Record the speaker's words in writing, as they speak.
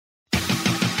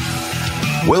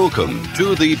Welcome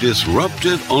to the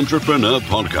Disruptive Entrepreneur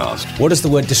Podcast. What does the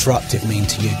word disruptive mean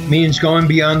to you? It means going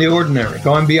beyond the ordinary,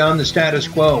 going beyond the status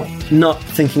quo. Not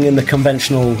thinking in the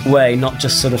conventional way, not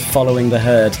just sort of following the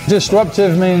herd.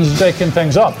 Disruptive means shaking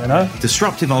things up, you know?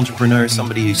 Disruptive entrepreneur is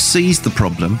somebody who sees the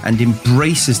problem and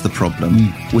embraces the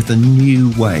problem with a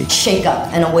new way. Shake up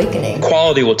and awakening.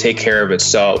 Quality will take care of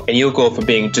itself, and you'll go from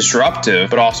being disruptive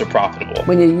but also profitable.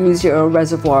 When you use your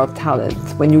reservoir of talent,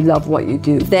 when you love what you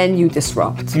do, then you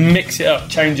disrupt. Mix it up,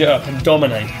 change it up, and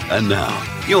dominate. And now,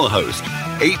 your host,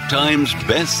 8 times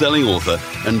best-selling author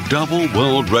and double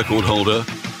world record holder,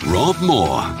 Rob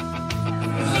Moore.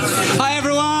 Hi,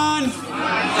 everyone.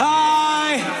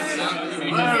 Hi.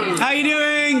 How you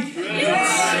doing?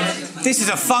 This is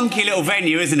a funky little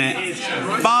venue, isn't it?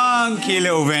 Funky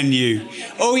little venue.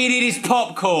 All you need is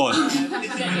popcorn. And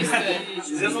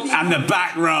the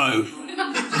back row.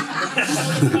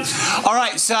 All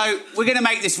right, so we're going to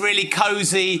make this really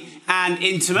cozy and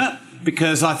intimate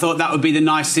because I thought that would be the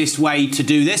nicest way to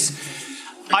do this.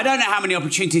 I don't know how many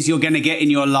opportunities you're going to get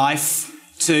in your life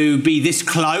to be this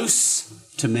close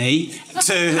to me,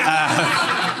 to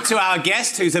our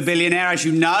guest, who's a billionaire, as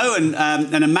you know, and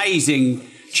an amazing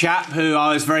chap who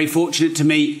I was very fortunate to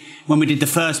meet when we did the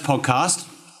first podcast.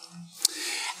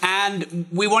 And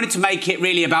we wanted to make it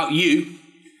really about you.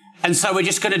 And so we're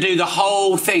just going to do the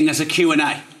whole thing as a Q&A.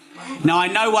 Now, I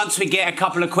know once we get a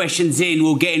couple of questions in,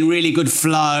 we'll get in really good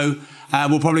flow.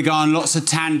 We'll probably go on lots of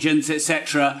tangents,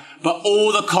 etc. But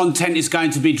all the content is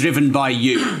going to be driven by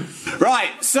you.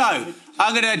 Right, so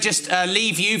I'm going to just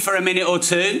leave you for a minute or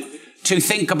two to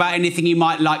think about anything you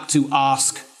might like to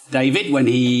ask David when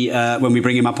we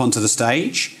bring him up onto the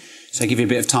stage. So I'll give you a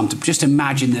bit of time to just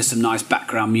imagine there's some nice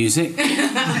background music.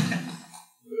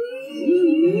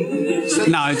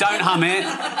 No, don't hum it.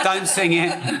 Don't sing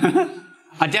it.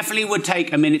 I definitely would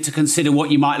take a minute to consider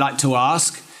what you might like to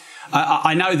ask.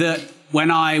 I know that when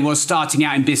I was starting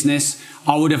out in business,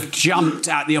 I would have jumped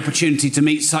at the opportunity to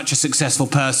meet such a successful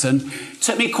person. It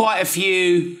took me quite a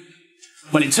few...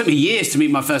 Well, it took me years to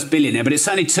meet my first billionaire, but it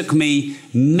certainly took me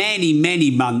many, many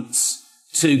months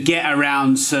to get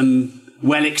around some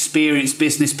well-experienced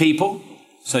business people.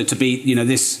 So to be,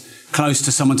 this close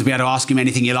to someone to be able to ask him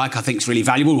anything you like, I think is really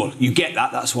valuable. Well, you get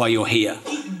that. That's why you're here.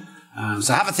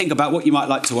 So have a think about what you might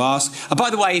like to ask.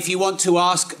 By the way, if you want to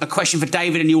ask a question for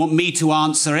David and you want me to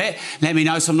answer it, let me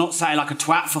know so I'm not saying like a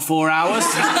twat for 4 hours.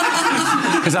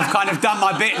 Because I've kind of done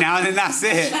my bit now and then that's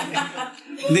it.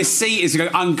 This seat is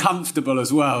uncomfortable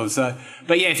as well.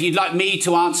 But yeah, if you'd like me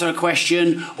to answer a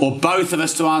question or both of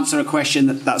us to answer a question,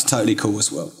 that's totally cool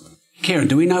as well. Kieran,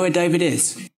 do we know where David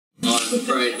is? I'm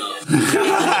afraid not.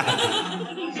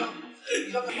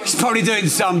 He's probably doing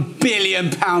some £1 billion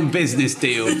business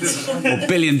deal. Or $1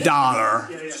 billion.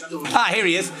 Here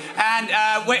he is. And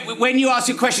when you ask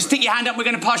your question, stick your hand up. We're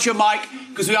going to pass you a mic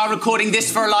because we are recording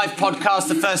this for a live podcast,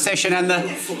 the first session and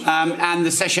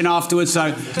the session afterwards.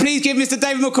 So please give Mr.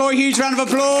 David McCourt a huge round of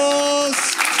applause.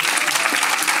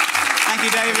 Thank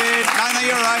you, David. No,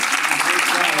 you're all right.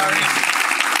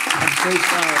 I'm so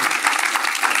sorry.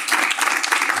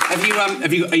 Are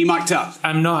you mic'd up?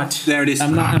 I'm not. There it is.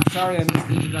 I'm not. I'm sorry I missed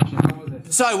the introduction. How was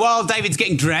it? So while David's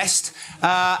getting dressed,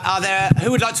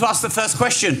 who would like to ask the first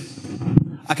question?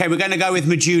 Okay, we're going to go with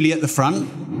Julie at the front.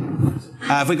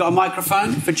 Have we got a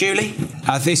microphone for Julie?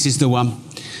 This is the one.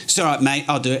 It's all right, mate.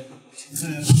 I'll do it.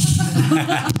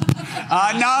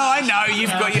 I know.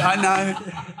 You've got you. I know.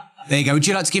 There you go. Would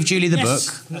you like to give Julie the book?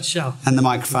 I shall. And the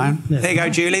microphone? Yeah. There you go,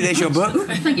 Julie. There's your book.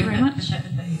 Thank you very much.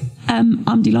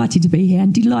 I'm delighted to be here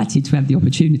and delighted to have the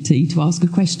opportunity to ask a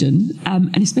question,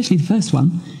 and especially the first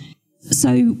one.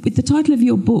 So with the title of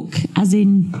your book, as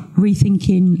in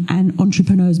Rethinking and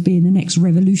Entrepreneurs Being the Next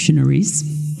Revolutionaries,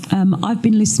 I've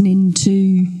been listening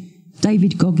to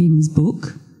David Goggins'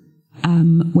 book,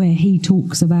 where he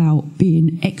talks about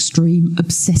being extreme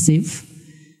obsessive.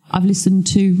 I've listened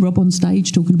to Rob on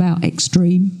stage talking about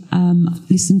extreme. I've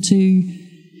listened to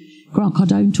Grant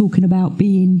Cardone talking about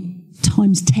being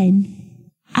times 10.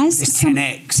 It's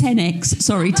 10x. 10x,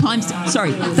 sorry, times 10.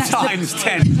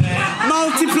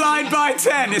 Multiplied by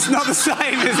 10. It's not the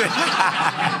same, is it?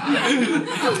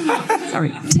 Sorry,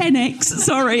 10x,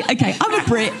 sorry. Okay, I'm a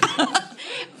Brit.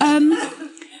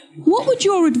 What would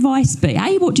your advice be?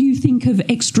 What do you think of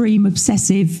extreme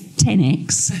obsessive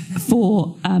 10x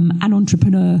for an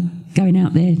entrepreneur going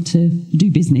out there to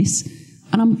do business?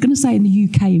 And I'm going to say in the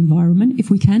UK environment, if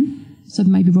we can. So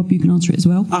maybe, Rob, you can answer it as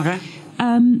well. Okay.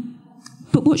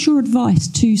 But what's your advice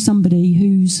to somebody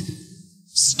who's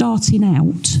starting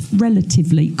out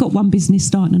relatively, got one business,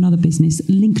 starting another business,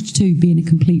 linked to being a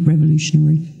complete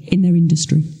revolutionary in their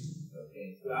industry?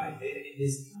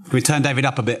 Can we turn David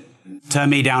up a bit? Turn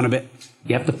me down a bit.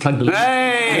 You have to plug the little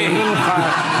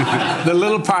part, the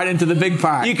little part into the big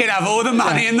part. You can have all the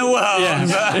money in the world.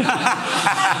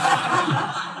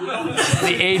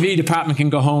 The AV department can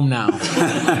go home now.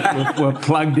 We're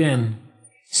plugged in.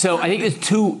 So I think there's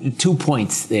two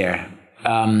points there.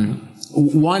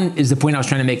 One is the point I was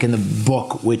trying to make in the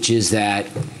book, which is that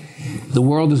the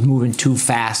world is moving too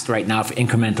fast right now for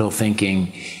incremental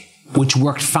thinking, which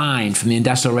worked fine from the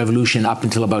Industrial Revolution up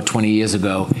until about 20 years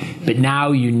ago. But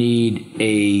now you need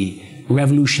a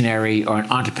revolutionary or an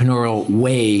entrepreneurial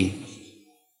way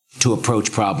to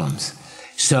approach problems.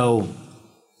 So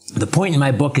the point in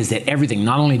my book is that everything,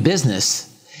 not only business,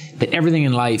 but everything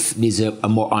in life needs a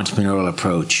more entrepreneurial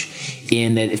approach.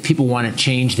 In that if people want to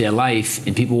change their life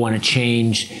and people want to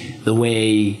change the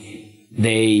way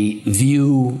they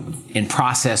view and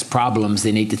process problems,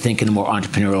 they need to think in a more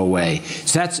entrepreneurial way.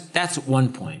 So that's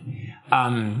one point.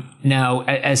 Now,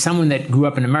 as someone that grew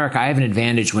up in America, I have an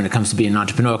advantage when it comes to being an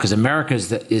entrepreneur because America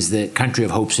is the country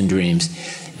of hopes and dreams.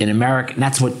 In America, and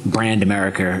that's what brand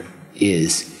America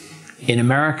is. In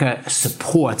America,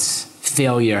 supports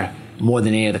failure more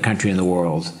than any other country in the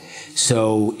world.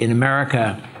 So in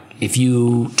America, if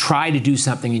you try to do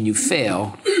something and you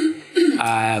fail,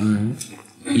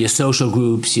 your social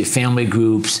groups, your family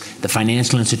groups, the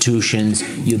financial institutions,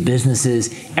 your businesses,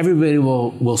 everybody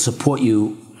will support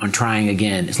you on trying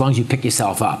again, as long as you pick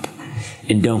yourself up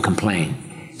and don't complain.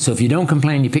 So if you don't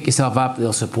complain, you pick yourself up,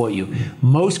 they'll support you.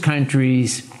 Most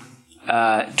countries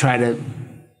try to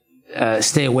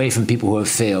stay away from people who have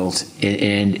failed,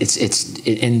 and it's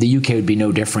in the UK would be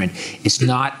no different. It's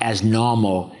not as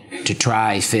normal to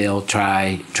try, fail,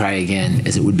 try again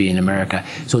as it would be in America.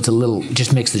 So it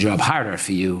just makes the job harder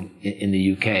for you in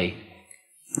the UK.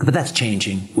 But that's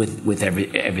changing with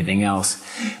everything else.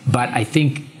 But I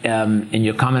think in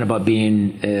your comment about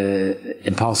being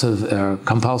impulsive or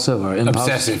compulsive or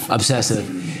obsessive,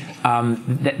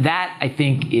 that I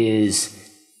think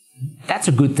that's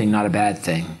a good thing, not a bad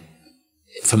thing.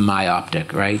 From my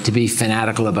optic, right? To be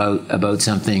fanatical about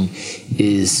something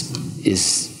is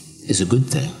a good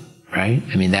thing, right?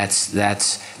 I mean,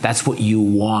 that's what you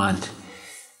want.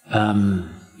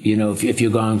 If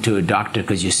you're going to a doctor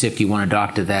because you're sick, you want a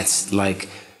doctor that's like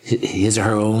his or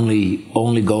her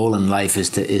only goal in life is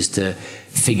to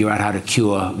figure out how to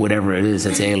cure whatever it is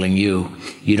that's ailing you.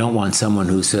 You don't want someone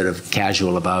who's sort of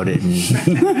casual about it and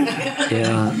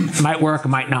it might work, it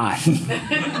might not.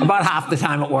 About half the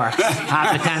time it works,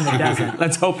 half the time it doesn't.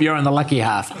 Let's hope you're in the lucky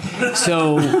half.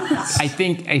 So I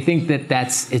think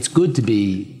that it's good to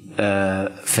be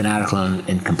fanatical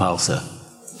and compulsive.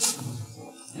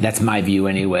 That's my view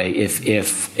anyway. If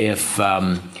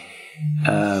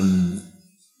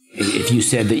you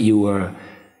said that you were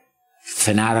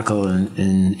fanatical and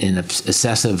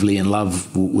obsessively in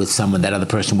love with someone, that other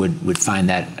person would find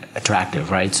that attractive,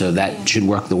 right? So that should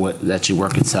work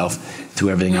itself through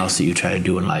everything else that you try to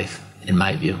do in life, in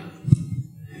my view.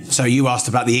 So you asked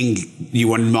about you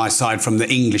wanted my side from the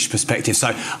English perspective. So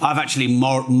I've actually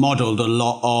modelled a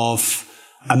lot of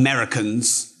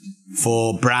Americans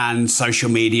for brand, social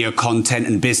media, content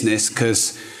and business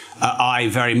because I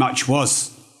very much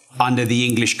was under the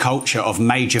English culture of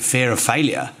major fear of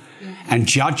failure and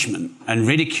judgment and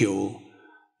ridicule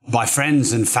by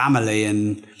friends and family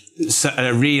and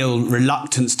a real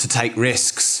reluctance to take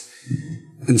risks.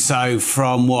 And so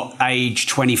from age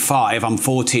 25, I'm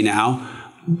 40 now,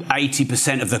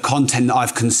 80% of the content that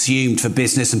I've consumed for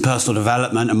business and personal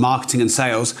development and marketing and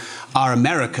sales are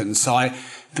American. So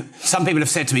some people have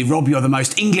said to me, Rob, you're the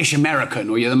most English American,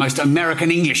 or you're the most American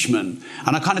Englishman.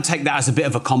 And I kind of take that as a bit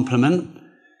of a compliment.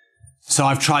 So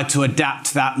I've tried to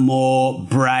adapt that more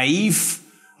brave,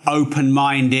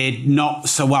 open-minded, not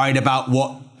so worried about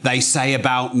what they say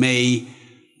about me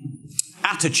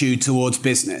attitude towards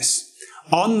business.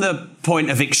 On the point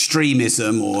of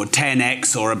extremism or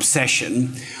 10x or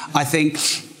obsession, I think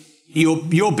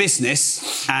your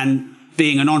business and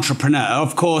being an entrepreneur,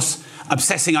 of course,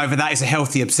 obsessing over that is a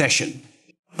healthy obsession.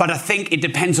 But I think it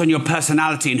depends on your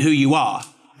personality and who you are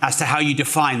as to how you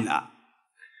define that.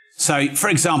 So, for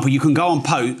example, you can go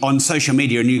on social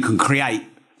media and you can create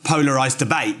polarized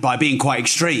debate by being quite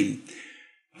extreme.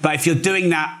 But if you're doing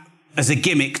that as a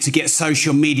gimmick to get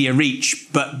social media reach,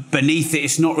 but beneath it,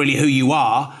 it's not really who you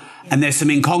are, and there's some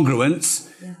incongruence.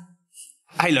 Yeah.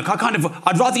 Hey, look,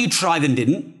 I'd rather you try than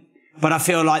didn't, but I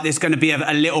feel like there's going to be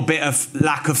a little bit of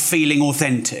lack of feeling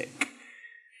authentic.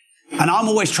 And I'm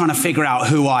always trying to figure out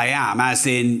who I am, as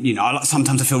in,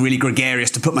 sometimes I feel really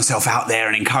gregarious to put myself out there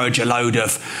and encourage a load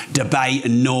of debate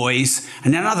and noise.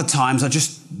 And then other times I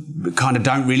just kind of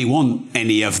don't really want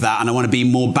any of that, and I want to be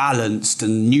more balanced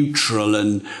and neutral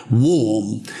and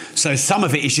warm. So some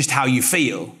of it is just how you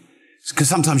feel, because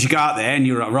sometimes you go out there and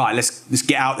you're like, right, let's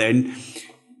get out there, and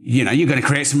you're going to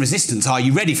create some resistance. Are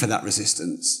you ready for that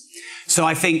resistance? So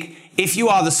I think if you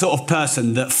are the sort of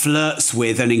person that flirts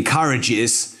with and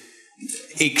encourages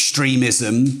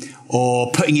extremism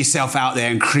or putting yourself out there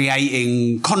and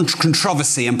creating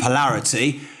controversy and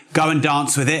polarity, go and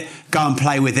dance with it, go and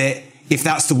play with it. If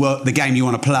that's the game you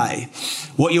want to play,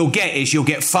 what you'll get is you'll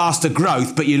get faster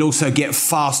growth, but you'll also get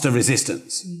faster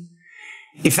resistance.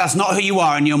 If that's not who you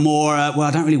are and you're more, well,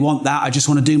 I don't really want that, I just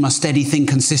want to do my steady thing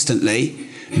consistently,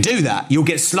 do that. You'll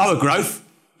get slower growth,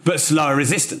 but slower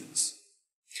resistance.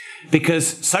 Because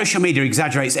social media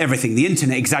exaggerates everything. The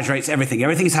internet exaggerates everything.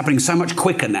 Everything is happening so much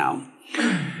quicker now.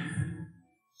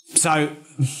 So,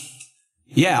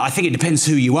 yeah, I think it depends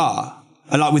who you are.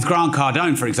 Like with Grant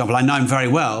Cardone, for example, I know him very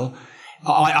well.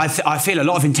 I feel a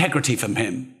lot of integrity from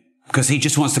him because he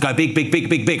just wants to go big, big, big,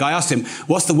 big, big. I asked him,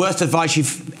 what's the worst advice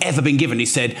you've ever been given? He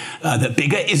said, that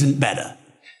bigger isn't better.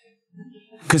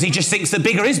 Because he just thinks that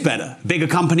bigger is better. Bigger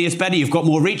company is better. You've got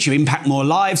more reach. You impact more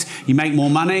lives. You make more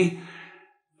money.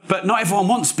 But not everyone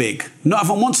wants big. Not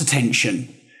everyone wants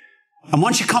attention. And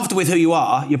once you're comfortable with who you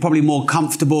are, you're probably more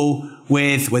comfortable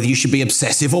with whether you should be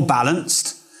obsessive or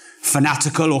balanced,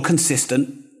 fanatical or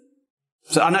consistent.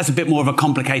 So I know it's a bit more of a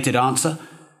complicated answer,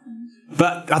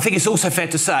 but I think it's also fair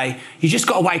to say you just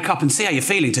got to wake up and see how you're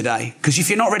feeling today. Because if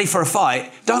you're not ready for a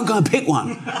fight, don't go and pick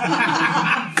one.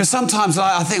 Because sometimes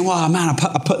I think, well, man,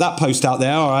 I put that post out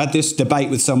there, or I had this debate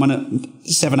with someone at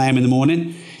 7 a.m. in the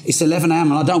morning. It's 11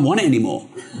 a.m. and I don't want it anymore.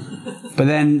 But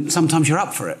then sometimes you're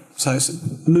up for it. So it's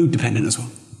mood dependent as well.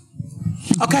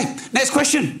 Okay, next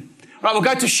question. Right, we'll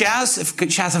go to Shaz. If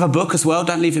Shaz have a book as well,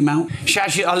 don't leave him out.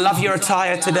 Shaz, I love your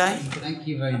attire today. Thank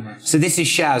you very much. So this is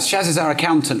Shaz. Shaz is our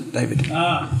accountant, David.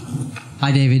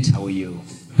 Hi, David. How are you?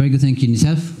 Very good, thank you. And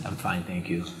yourself? I'm fine, thank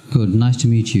you. Good, nice to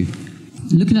meet you.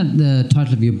 Looking at the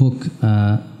title of your book,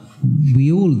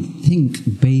 we all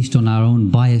think based on our own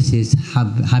biases,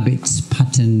 habits,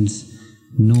 patterns,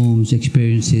 norms,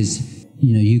 experiences.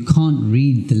 You can't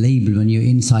read the label when you're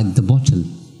inside the bottle.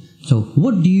 So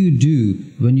what do you do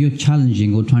when you're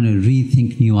challenging or trying to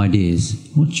rethink new ideas?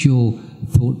 What's your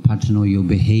thought pattern or your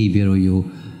behavior or your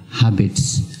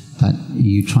habits that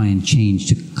you try and change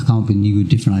to come up with new,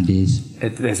 different ideas?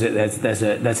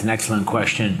 That's an excellent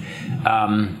question.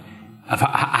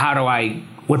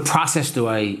 What process do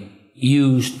I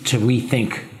use to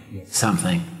rethink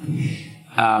something?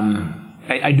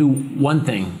 I do one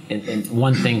thing, and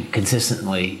one thing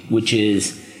consistently, which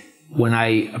is when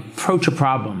I approach a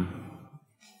problem,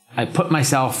 I put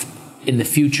myself in the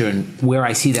future and where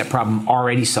I see that problem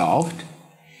already solved,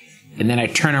 and then I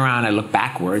turn around, I look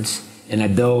backwards, and I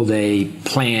build a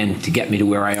plan to get me to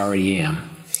where I already am.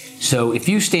 So if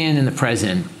you stand in the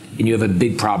present and you have a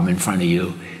big problem in front of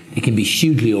you, it can be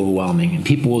hugely overwhelming, and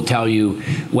people will tell you,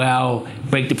 well,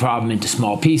 break the problem into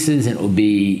small pieces and it will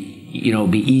be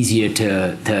easier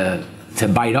to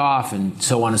bite off and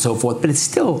so on and so forth. But it's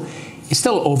still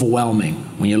overwhelming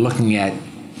when you're looking at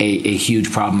a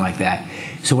huge problem like that.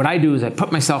 So what I do is I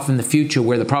put myself in the future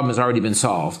where the problem has already been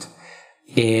solved,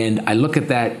 and I look at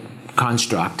that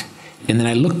construct, and then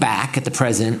I look back at the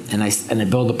present, and I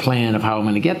build a plan of how I'm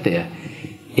going to get there.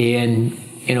 And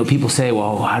people say,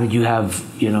 well, how did you have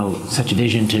such a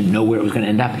vision to know where it was going to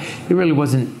end up? It really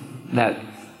wasn't that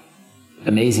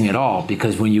amazing at all,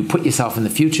 because when you put yourself in the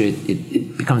future,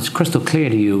 it becomes crystal clear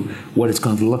to you what it's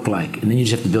going to look like, and then you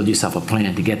just have to build yourself a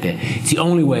plan to get there. It's the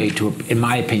only way in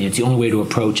my opinion, it's the only way to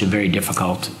approach a very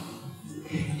difficult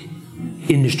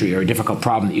industry or a difficult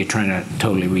problem that you're trying to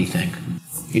totally rethink.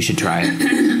 You should try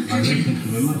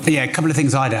it. Yeah, a couple of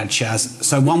things I'd add, Shaz.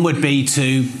 So one would be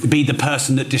to be the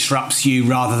person that disrupts you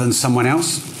rather than someone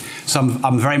else. So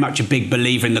I'm very much a big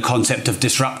believer in the concept of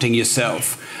disrupting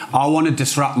yourself. I want to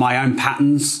disrupt my own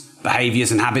patterns,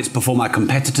 behaviours and habits before my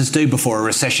competitors do, before a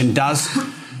recession does,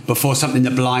 before something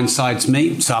that blindsides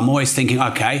me. So I'm always thinking,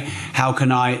 okay, how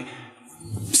can I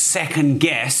second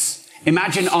guess?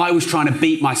 Imagine I was trying to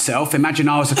beat myself. Imagine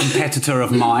I was a competitor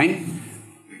of mine.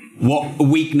 What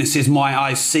weaknesses might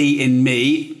I see in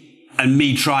me, and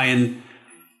me try and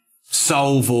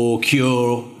solve or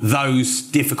cure those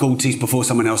difficulties before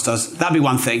someone else does? That'd be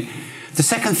one thing. The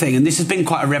second thing, and this has been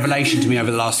quite a revelation to me over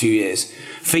the last few years,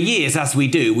 for years, as we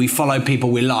do, we follow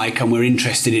people we like and we're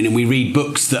interested in, and we read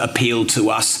books that appeal to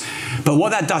us. But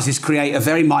what that does is create a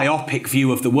very myopic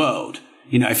view of the world.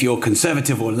 If you're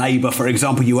Conservative or Labour, for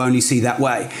example, you only see that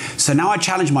way. So now I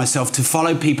challenge myself to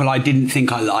follow people I didn't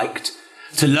think I liked,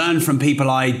 to learn from people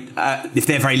if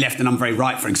they're very left and I'm very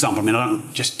right, for example. I mean,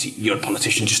 you're a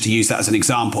politician, just to use that as an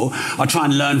example. I try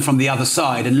and learn from the other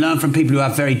side and learn from people who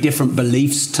have very different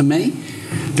beliefs to me,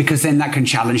 because then that can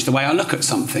challenge the way I look at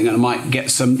something and I might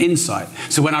get some insight.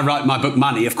 So when I write my book,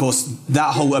 Money, of course,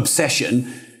 that whole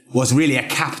obsession was really a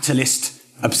capitalist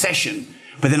obsession.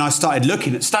 But then I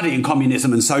started studying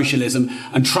communism and socialism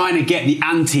and trying to get the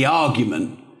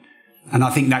anti-argument. And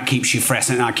I think that keeps you fresh.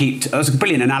 And that's a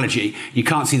brilliant analogy. You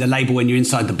can't see the label when you're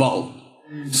inside the bottle.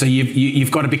 So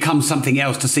you've got to become something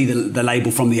else to see the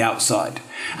label from the outside.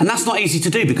 And that's not easy to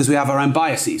do because we have our own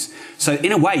biases. So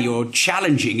in a way, you're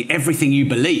challenging everything you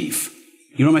believe.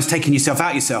 You're almost taking yourself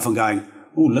out yourself and going,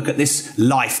 oh, look at this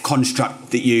life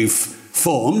construct that you've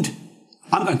formed.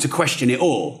 I'm going to question it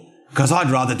all because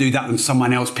I'd rather do that than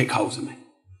someone else pick holes in me.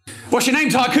 What's your name,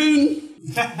 Tycoon?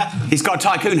 He's got a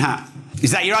tycoon hat.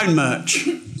 Is that your own merch?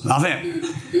 Love it.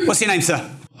 What's your name, sir?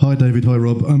 Hi, David. Hi,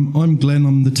 Rob. I'm Glenn.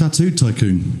 I'm the tattoo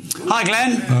tycoon. Hi,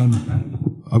 Glenn.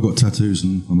 I've got tattoos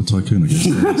and I'm a tycoon, I guess.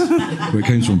 That's where it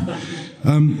came from.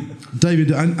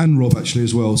 David and Rob, actually,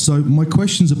 as well. So my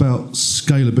question's about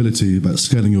scalability, about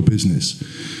scaling your business.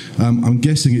 I'm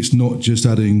guessing it's not just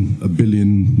adding a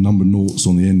billion number noughts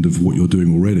on the end of what you're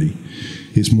doing already.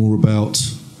 It's more about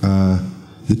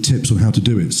the tips on how to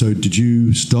do it. So did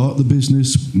you start the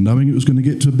business knowing it was going to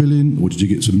get to a billion, or did you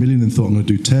get to a million and thought I'm going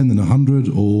to do 10 then 100,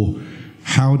 or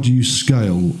how do you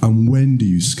scale and when do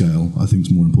you scale? I think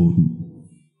is more important.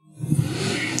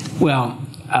 Well,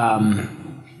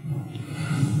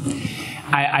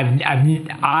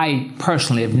 I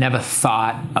personally have never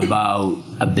thought about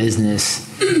a business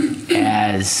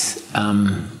as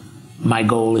my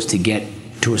goal is to get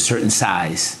to a certain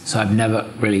size. So I've never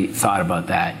really thought about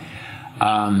that.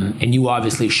 And you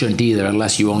obviously shouldn't either,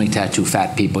 unless you only tattoo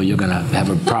fat people. You're going to have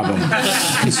a problem.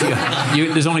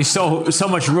 There's only so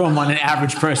much room on an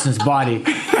average person's body,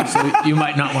 so you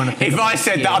might not want to. If I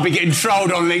said that, I'd be getting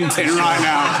trolled on LinkedIn right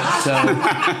now. So,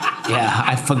 yeah,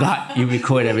 I forgot you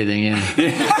record everything.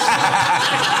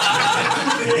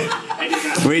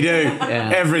 We do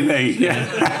everything.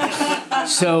 Yeah.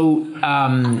 So,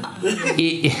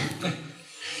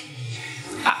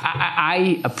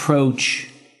 I approach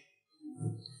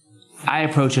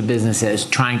a business as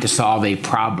trying to solve a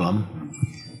problem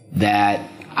that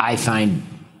I find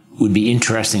would be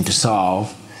interesting to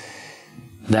solve,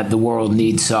 that the world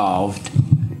needs solved,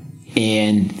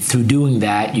 and through doing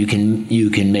that, you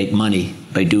can make money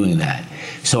by doing that.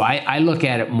 So I look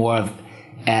at it more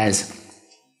as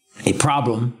a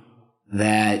problem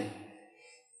that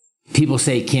people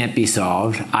say can't be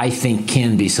solved. I think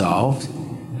can be solved.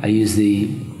 I use the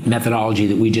methodology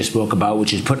that we just spoke about,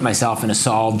 which is putting myself in a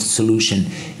solved solution,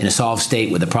 in a solved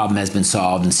state where the problem has been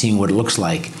solved and seeing what it looks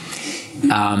like.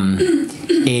 And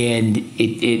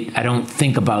I don't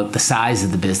think about the size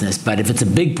of the business, but if it's a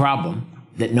big problem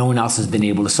that no one else has been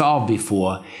able to solve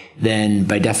before, then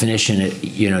by definition,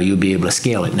 you'll be able to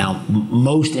scale it. Now,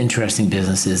 most interesting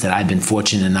businesses that I've been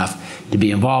fortunate enough to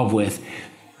be involved with,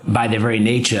 by their very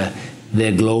nature,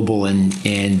 they're global and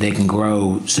they can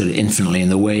grow sort of infinitely.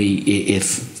 And the way,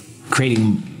 if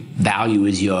creating value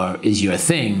is your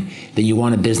thing, then you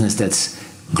want a business that's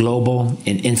global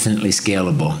and infinitely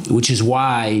scalable, which is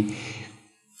why,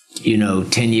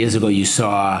 10 years ago you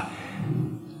saw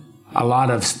a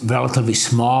lot of relatively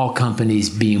small companies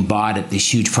being bought at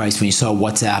this huge price. When you saw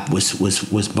WhatsApp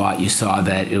was bought, you saw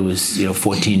that it was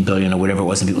 14 billion or whatever it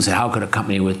was, and people said, how could a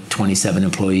company with 27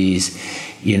 employees,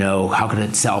 how could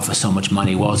it sell for so much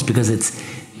money? Well, it's because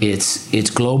it's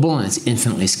global and it's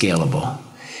infinitely scalable.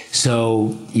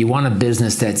 So you want a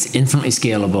business that's infinitely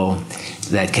scalable,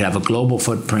 that can have a global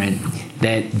footprint,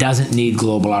 that doesn't need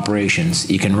global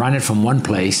operations. You can run it from one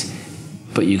place,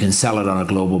 but you can sell it on a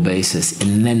global basis.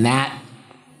 And then that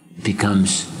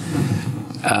becomes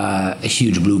a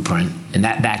huge blueprint. And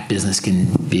that business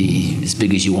can be as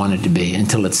big as you want it to be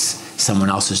until it's someone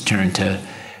else's turn to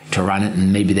run it,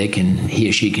 and maybe he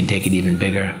or she can take it even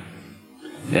bigger.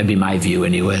 That'd be my view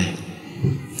anyway.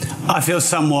 I feel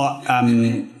somewhat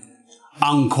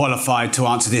unqualified to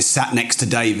answer this, sat next to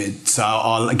David. So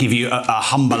I'll give you a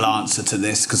humble answer to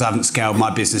this, because I haven't scaled my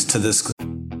business to this.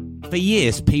 For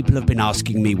years, people have been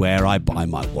asking me where I buy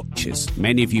my watches.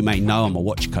 Many of you may know I'm a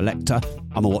watch collector,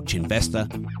 I'm a watch investor,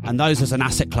 and those as an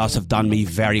asset class have done me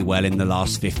very well in the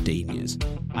last 15 years.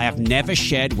 I have never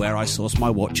shared where I source my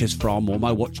watches from or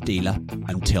my watch dealer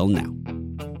until now.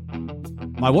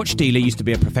 My watch dealer used to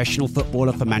be a professional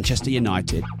footballer for Manchester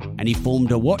United, and he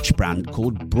formed a watch brand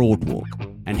called Broadwalk.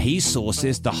 And he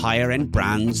sources the higher-end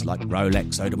brands like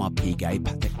Rolex, Audemars Piguet,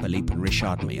 Patek Philippe and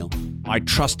Richard Mille. I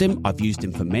trust him, I've used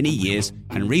him for many years,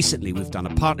 and recently we've done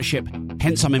a partnership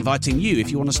Hence, I'm inviting you,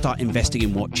 if you want to start investing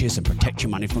in watches and protect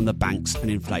your money from the banks and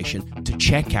inflation, to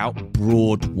check out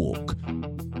Broadwalk.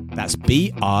 That's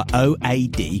BROADWALK.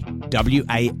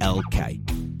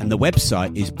 And the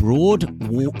website is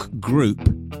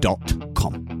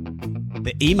broadwalkgroup.com.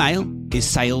 The email is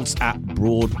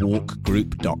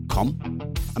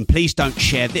sales@broadwalkgroup.com. And please don't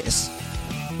share this,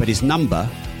 but his number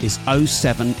is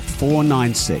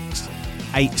 07496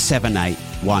 878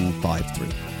 153.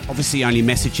 Obviously, only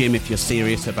message him if you're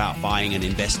serious about buying and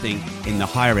investing in the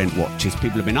higher end watches.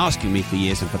 People have been asking me for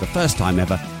years, and for the first time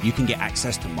ever, you can get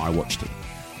access to my watch team.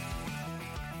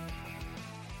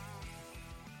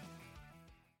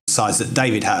 Size that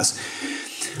David has.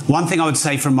 One thing I would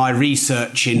say from my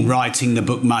research in writing the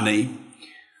book Money,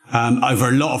 over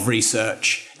a lot of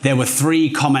research, there were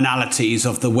 3 commonalities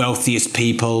of the wealthiest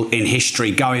people in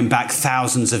history going back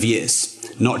thousands of years,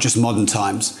 not just modern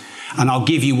times. And I'll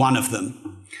give you one of them.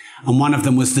 And one of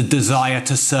them was the desire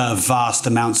to serve vast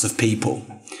amounts of people.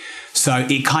 So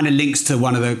it kind of links to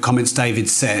one of the comments David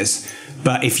says.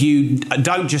 But if you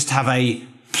don't just have a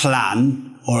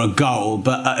plan or a goal,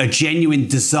 but a genuine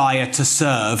desire to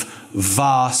serve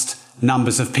vast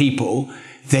numbers of people,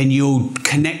 then you'll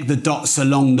connect the dots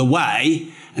along the way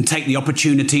and take the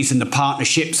opportunities and the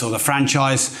partnerships or the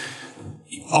franchise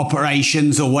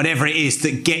operations or whatever it is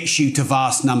that gets you to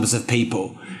vast numbers of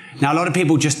people. Now, a lot of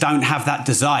people just don't have that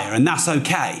desire, and that's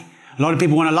okay. A lot of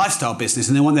people want a lifestyle business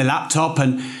and they want their laptop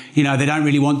and, you know, they don't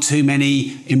really want too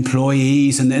many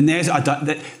employees. And then they're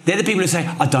the people who say,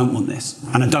 I don't want this,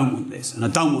 and I don't want this, and I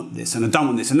don't want this, and I don't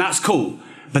want this. And that's cool,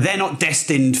 but they're not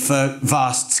destined for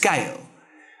vast scale.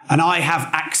 And I have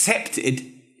accepted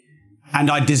and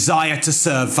I desire to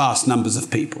serve vast numbers of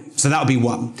people. So that would be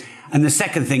one. And the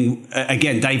second thing,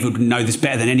 again, David would know this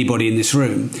better than anybody in this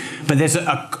room, but there's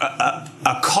a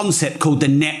concept called the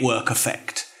network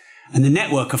effect. And the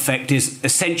network effect is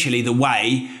essentially the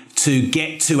way to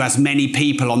get to as many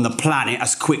people on the planet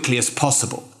as quickly as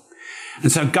possible. And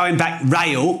so going back,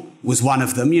 rail was one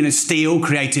of them. You know, steel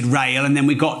created rail, and then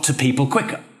we got to people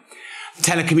quicker.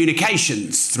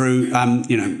 Telecommunications through,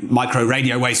 micro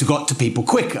radio waves, we got to people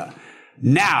quicker.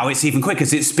 Now it's even quicker.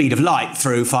 It's speed of light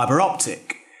through fiber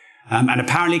optic. And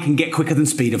apparently it can get quicker than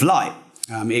speed of light.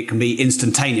 It can be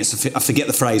instantaneous. I forget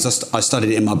the phrase. I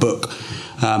studied it in my book.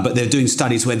 But they're doing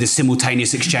studies where there's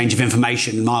simultaneous exchange of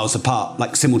information miles apart,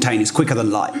 like simultaneous, quicker than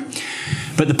light.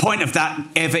 But the point of that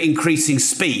ever-increasing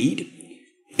speed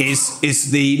is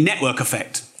the network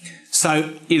effect. So,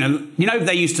 you know,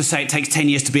 they used to say it takes 10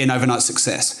 years to be an overnight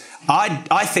success.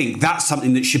 I think that's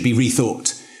something that should be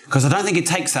rethought, because I don't think it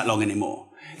takes that long anymore.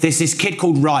 There's this kid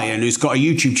called Ryan who's got a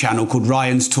YouTube channel called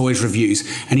Ryan's Toys Reviews,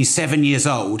 and he's 7 years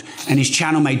old, and his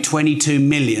channel made 22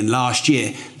 million last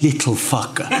year. Little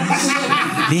fucker.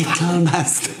 Little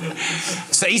master.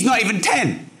 So he's not even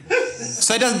 10.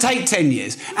 So it doesn't take 10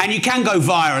 years. And you can go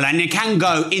viral, and you can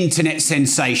go internet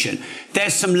sensation.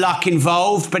 There's some luck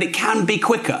involved, but it can be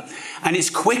quicker. And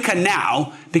it's quicker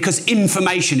now because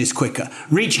information is quicker.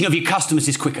 Reaching of your customers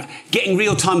is quicker. Getting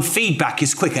real-time feedback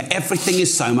is quicker. Everything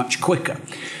is so much quicker.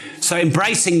 So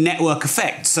embracing network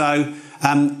effect. So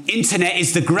internet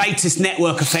is the greatest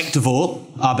network effect of all,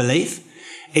 I believe.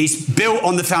 It's built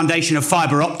on the foundation of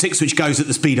fiber optics, which goes at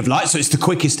the speed of light, so it's the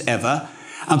quickest ever.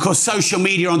 And of course, social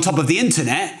media on top of the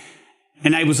internet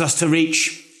enables us to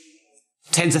reach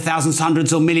tens of thousands,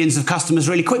 hundreds or millions of customers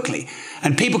really quickly.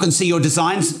 And people can see your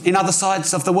designs in other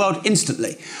sides of the world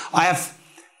instantly.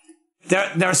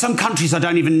 There are some countries I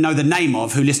don't even know the name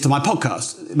of who listen to my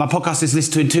podcast. My podcast is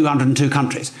listened to in 202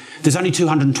 countries. There's only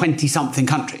 220-something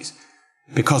countries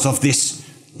because of this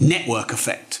network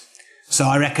effect. So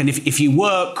I reckon if you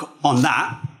work on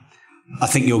that, I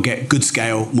think you'll get good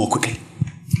scale more quickly.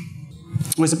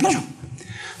 Well, it's a pleasure.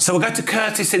 So we'll go to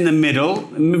Curtis in the middle,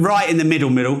 right in the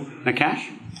middle, Nakash.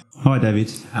 Hi,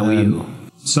 David. How are you?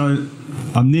 So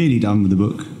I'm nearly done with the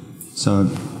book. So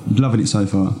I'm loving it so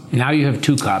far. Now you have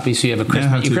 2 copies, so you have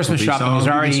your Christmas shopping is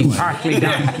already partly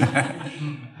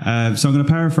done. So I'm going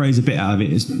to paraphrase a bit out of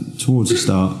it towards the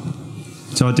start.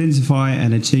 To identify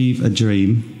and achieve a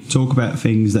dream, talk about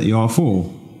things that you are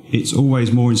for. It's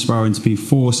always more inspiring to be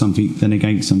for something than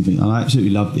against something. I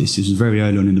absolutely love this. This was very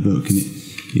early on in the book, and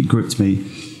it gripped me.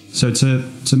 So to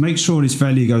make sure this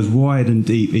value goes wide and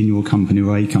deep in your company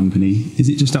or a company, is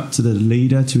it just up to the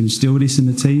leader to instill this in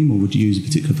the team, or would you use a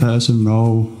particular person,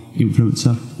 role,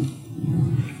 influencer?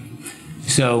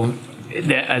 So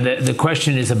the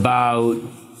question is about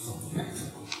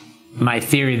my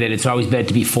theory that it's always better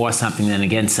to be for something than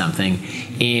against something.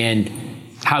 And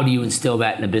how do you instill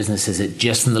that in a business? Is it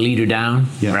just from the leader down,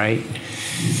 right?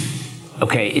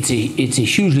 Okay, it's a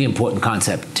hugely important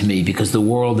concept to me because the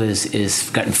world is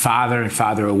gotten farther and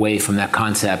farther away from that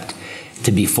concept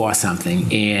to be for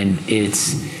something, and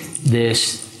it's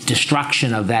this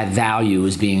destruction of that value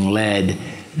is being led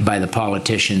by the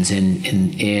politicians and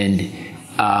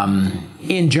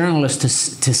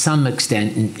journalists to some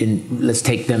extent, and let's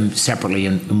take them separately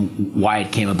and why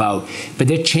it came about. But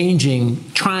they're trying,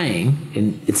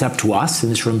 and it's up to us in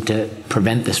this room to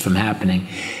prevent this from happening.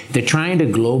 They're trying to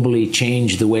globally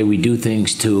change the way we do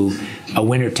things to a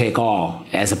winner take all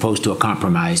as opposed to a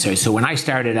compromise. So when I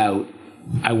started out,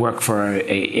 I worked for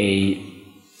a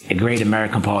great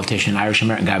American politician,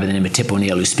 Irish-American guy by the name of Tip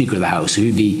O'Neill, who's Speaker of the House. So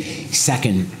he'd be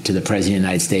second to the President of the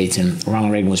United States, and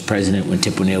Ronald Reagan was President when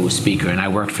Tip O'Neill was Speaker, and I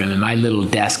worked for him, and my little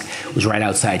desk was right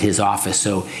outside his office,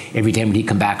 so every time he'd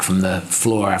come back from the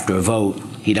floor after a vote,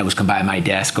 he'd always come by my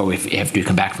desk, or after he'd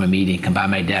come back from a meeting, he'd come by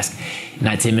my desk, and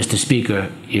I'd say, Mr.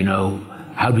 Speaker,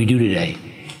 how'd we do today?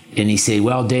 And he'd say,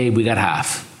 well, Dave, we got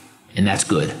half, and that's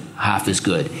good. Half is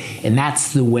good. And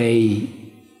that's the way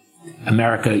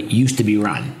America used to be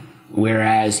run.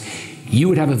 Whereas you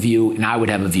would have a view and I would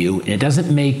have a view, and it doesn't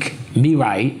make me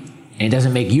right and it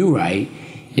doesn't make you right.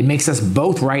 It makes us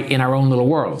both right in our own little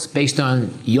worlds. Based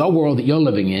on your world that you're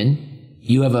living in,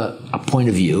 you have a point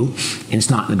of view, and it's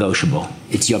not negotiable.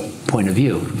 It's your point of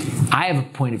view. I have a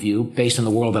point of view based on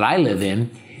the world that I live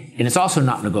in, and it's also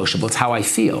not negotiable. It's how I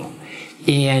feel.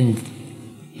 And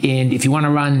if you want to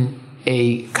run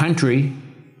a country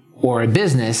or a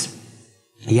business,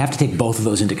 you have to take both of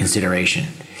those into consideration,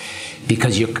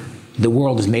 because the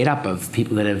world is made up of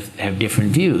people that have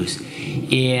different views.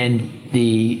 And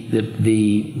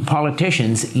the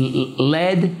politicians,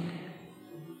 led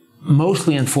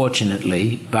mostly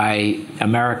unfortunately by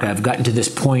America, have gotten to this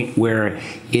point where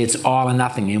it's all or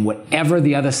nothing. And whatever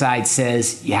the other side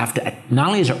says, you have to, not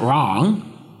only is it wrong,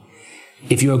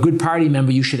 if you're a good party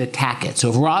member, you should attack it. So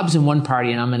if Rob's in one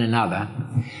party and I'm in another,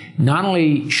 not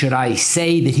only should I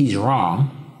say that he's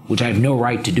wrong, which I have no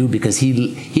right to do because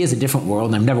he has a different world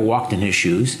and I've never walked in his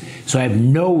shoes, so I have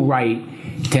no right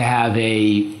to have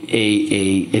I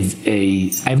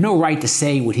have no right to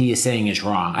say what he is saying is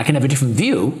wrong. I can have a different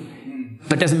view,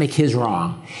 but it doesn't make his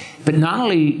wrong. But not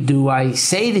only do I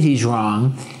say that he's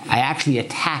wrong, I actually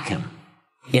attack him.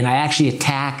 And I actually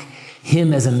attack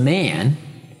him as a man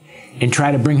and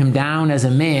try to bring him down as a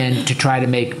man to try to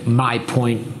make my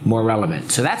point more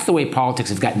relevant. So that's the way politics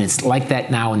have gotten. It's like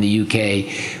that now in the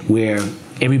UK, where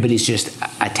everybody's just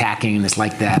attacking, and it's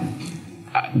like that.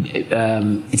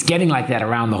 It's getting like that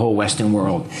around the whole Western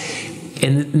world.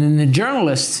 And the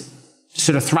journalists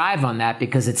sort of thrive on that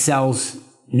because it sells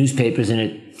newspapers and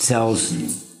it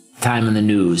sells time in the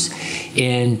news.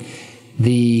 And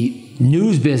the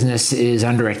news business is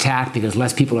under attack because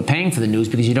less people are paying for the news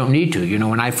because you don't need to.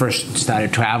 When I first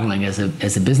started traveling as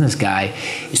a business guy,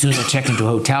 as soon as I check into a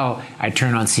hotel, I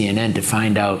turn on CNN to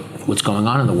find out what's going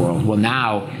on in the world. Well,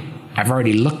 now I've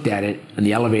already looked at it in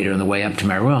the elevator on the way up to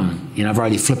my room. I've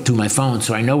already flipped through my phone,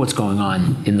 so I know what's going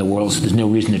on in the world, so there's no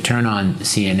reason to turn on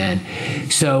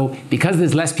CNN. So because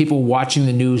there's less people watching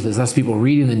the news, there's less people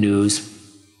reading the news,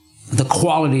 the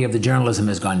quality of the journalism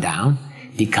has gone down,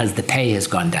 because the pay has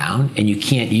gone down, and you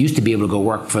used to be able to go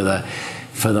work for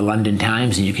the London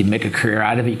Times and you could make a career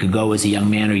out of it. You could go as a young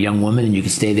man or young woman and you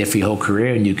could stay there for your whole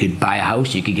career, and you could buy a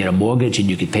house, you could get a mortgage, and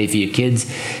you could pay for your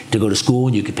kids to go to school,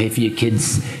 and you could pay for your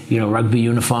kids, rugby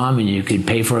uniform, and you could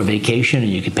pay for a vacation,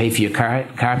 and you could pay for your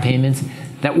car payments.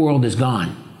 That world is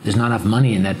gone. There's not enough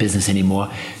money in that business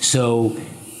anymore. So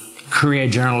career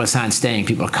journalists aren't staying.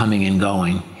 People are coming and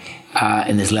going,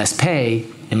 and there's less pay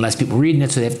and less people reading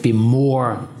it, so they have to be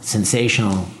more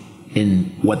sensational in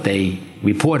what they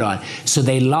report on. So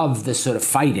they love this sort of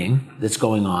fighting that's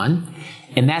going on,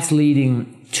 and that's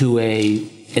leading to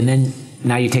and then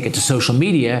now you take it to social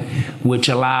media, which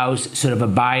allows sort of a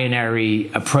binary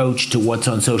approach to what's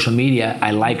on social media,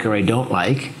 I like or I don't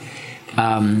like,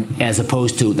 as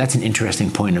opposed to, that's an interesting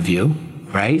point of view,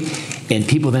 right? And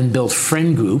people then build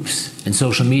friend groups in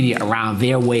social media around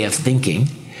their way of thinking,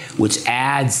 which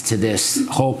adds to this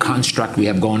whole construct we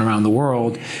have going around the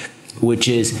world, which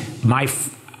is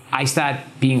I start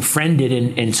being friended,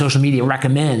 and social media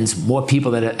recommends more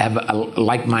people that have a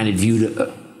like-minded view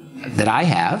that I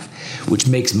have, which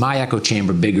makes my echo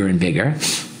chamber bigger and bigger,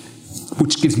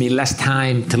 which gives me less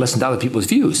time to listen to other people's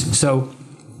views. So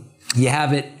you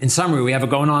have it, in summary, we have it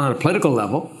going on at a political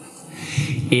level,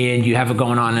 and you have it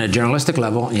going on at a journalistic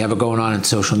level, and you have it going on in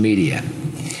social media.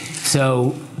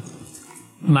 So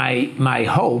my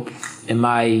hope and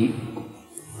my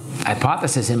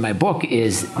hypothesis in my book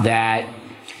is that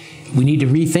we need to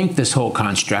rethink this whole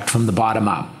construct from the bottom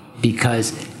up,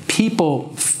 because people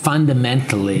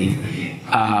fundamentally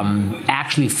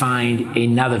actually find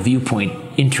another viewpoint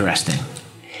interesting.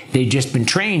 They've just been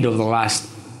trained over the last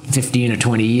 15 or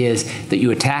 20 years that you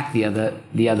attack the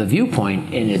other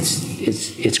viewpoint, and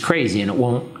it's crazy, and it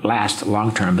won't last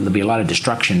long term. But there'll be a lot of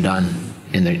destruction done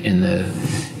in the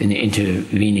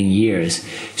intervening years.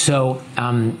 So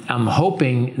I'm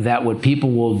hoping that what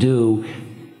people will do,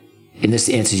 and this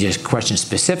answers your question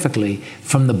specifically,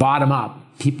 from the bottom up,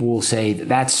 people will say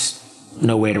that's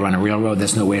no way to run a railroad,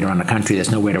 that's no way to run a country,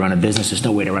 that's no way to run a business, there's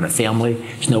no way to run a family,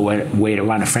 there's no way to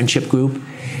run a friendship group,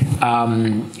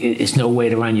 it's no way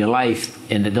to run your life,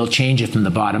 and that they'll change it from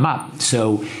the bottom up.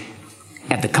 So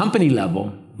at the company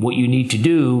level, what you need to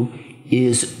do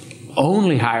is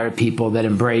only hire people that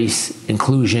embrace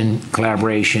inclusion,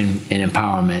 collaboration, and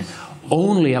empowerment.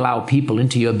 Only allow people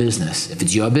into your business, if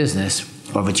it's your business,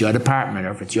 or if it's your department,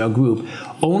 or if it's your group,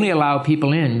 only allow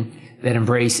people in that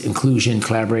embrace inclusion,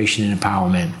 collaboration, and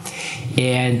empowerment.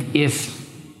 And if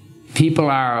people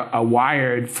are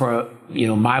wired for,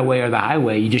 my way or the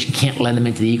highway, you just can't let them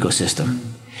into the ecosystem.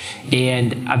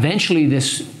 And eventually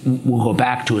this will go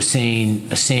back to a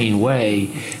sane way,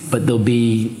 but there'll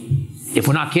be, if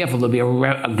we're not careful, there'll be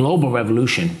a global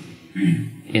revolution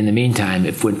in the meantime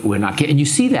if we're not careful. And you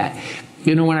see that.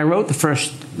 When I wrote the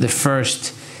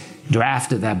first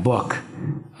draft of that book,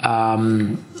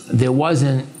 there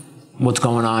wasn't what's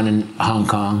going on in Hong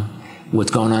Kong,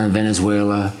 what's going on in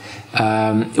Venezuela,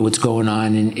 what's going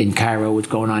on in Cairo, what's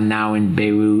going on now in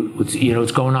Beirut,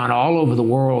 what's going on all over the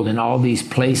world in all these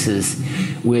places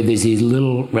where there's these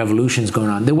little revolutions going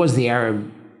on. There was the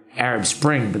Arab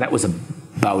Spring, but that was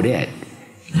about it.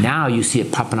 Now you see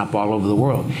it popping up all over the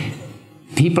world.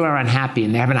 People are unhappy,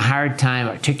 and they're having a hard time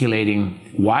articulating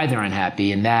why they're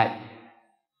unhappy, and that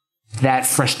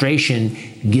frustration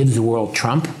gives the world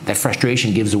Trump. That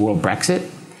frustration gives the world Brexit.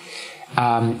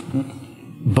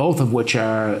 Both of which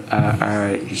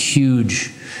are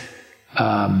huge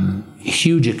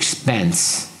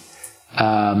expense,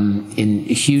 in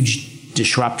huge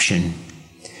disruption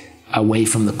away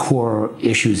from the core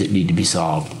issues that need to be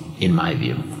solved, in my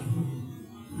view.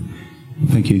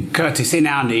 Thank you. Curtis, in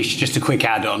our niche, just a quick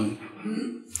add-on.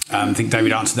 I think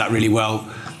David answered that really well.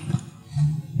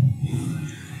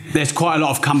 There's quite a lot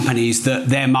of companies that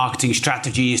their marketing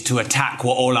strategy is to attack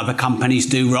what all other companies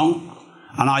do wrong.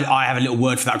 And I have a little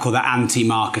word for that called that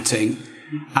anti-marketing.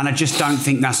 And I just don't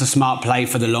think that's a smart play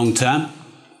for the long term.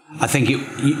 I think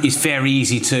it's very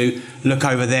easy to look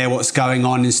over there what's going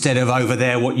on instead of over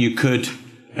there what you could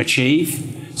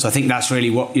achieve. So I think that's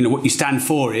really what you stand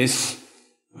for is,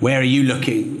 where are you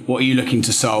looking? What are you looking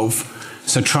to solve?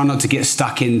 So try not to get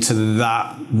stuck into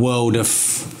that world of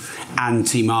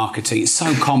anti-marketing. It's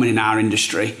so common in our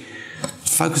industry.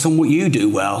 Focus on what you do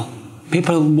well.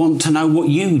 People want to know what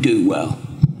you do well.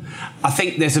 I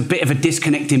think there's a bit of a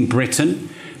disconnect in Britain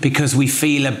because we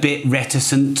feel a bit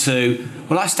reticent to,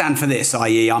 well, I stand for this,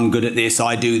 i.e. I'm good at this,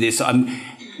 I do this.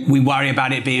 We worry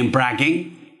about it being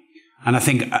bragging. And I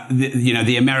think,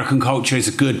 the American culture is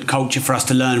a good culture for us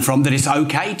to learn from, that it's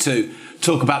okay to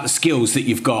talk about the skills that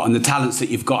you've got and the talents that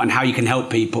you've got and how you can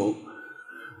help people.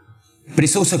 But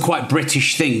it's also quite a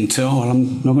British thing to,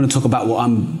 I'm not going to talk about what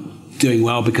I'm doing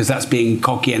well because that's being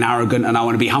cocky and arrogant and I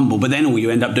want to be humble. But then all you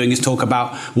end up doing is talk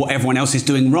about what everyone else is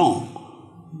doing wrong.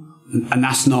 And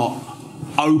that's not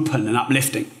open and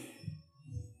uplifting.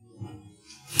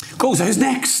 Cool, so who's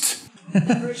next?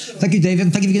 Thank you,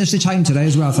 David. Thank you for giving us the time today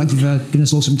as well. Thank you for giving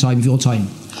us all some time of your time.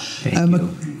 My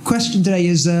question today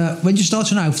is, when you're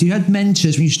starting out, you had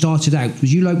mentors when you started out.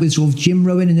 Was you like with sort of Jim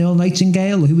Rowan and Earl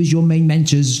Nightingale, or who was your main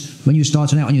mentors when you were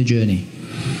starting out on your journey?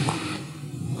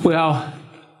 Well,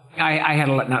 I had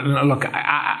a lot. Look,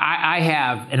 I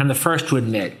have, and I'm the first to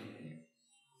admit,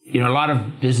 a lot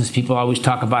of business people always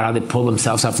talk about how they pull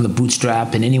themselves up from the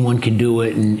bootstrap and anyone can do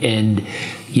it and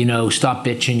stop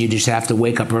bitching. You just have to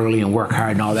wake up early and work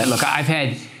hard and all that. Look, I've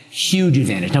had huge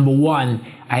advantage. Number one,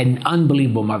 I had an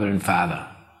unbelievable mother and father.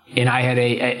 And I had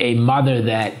a mother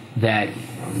that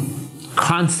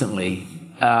constantly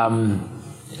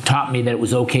taught me that it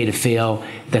was okay to fail,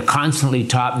 that constantly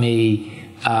taught me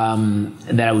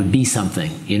that I would be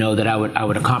something, that I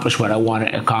would accomplish what I want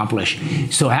to accomplish.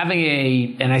 So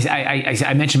having and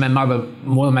I mentioned my mother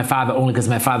more than my father only because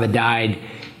my father died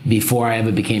before I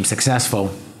ever became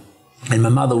successful. And my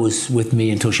mother was with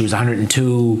me until she was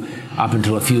 102, up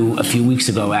until a few weeks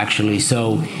ago, actually.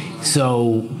 So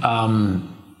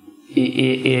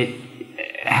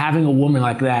having a woman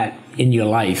like that in your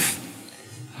life,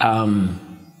 and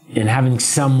having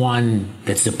someone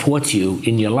that supports you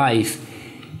in your life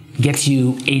gets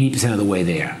you 80% of the way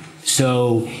there.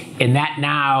 So, and that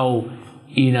now,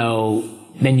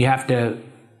 then you have to,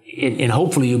 and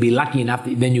hopefully you'll be lucky enough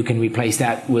that then you can replace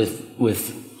that with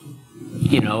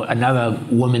another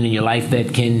woman in your life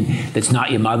that's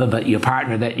not your mother but your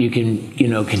partner, that you can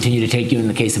continue to take you. In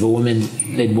the case of a woman,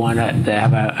 they'd want to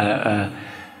have a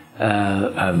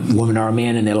woman or a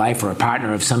man in their life, or a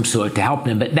partner of some sort to help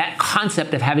them. But that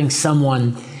concept of having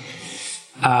someone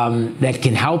that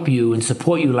can help you and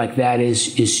support you like that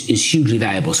is hugely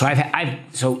valuable. So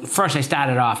so first I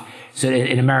started off. So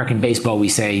in American baseball, we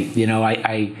say,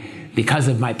 I because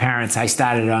of my parents, I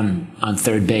started on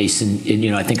third base, and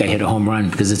I think I hit a home run,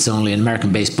 because it's only in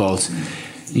American baseball,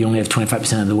 you only have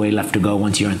 25% of the way left to go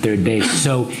once you're on third base.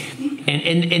 So,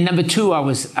 and number two, I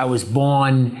was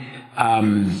born. I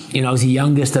was the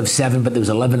youngest of 7, but there was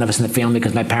 11 of us in the family,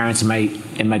 because my parents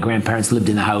and my grandparents lived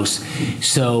in the house.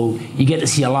 So you get to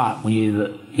see a lot when you're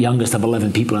the youngest of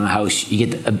 11 people in the house. You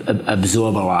get to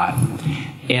absorb a lot.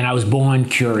 And I was born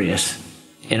curious,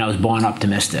 and I was born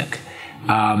optimistic.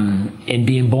 And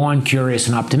being born curious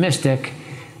and optimistic,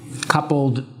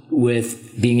 coupled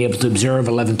with being able to observe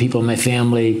 11 people in my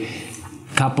family,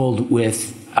 coupled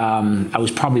with I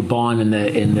was probably born in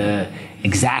the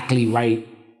exactly right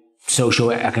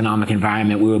socioeconomic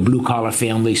environment. We were a blue-collar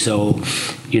family, so,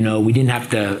 we didn't have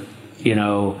to,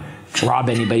 rob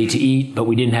anybody to eat, but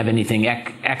we didn't have anything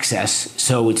excess.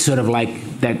 So it's sort of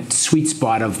like that sweet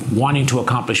spot of wanting to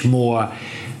accomplish more,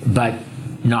 but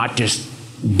not just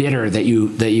bitter that you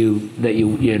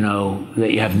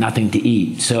have nothing to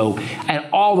eat. So I had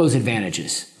all those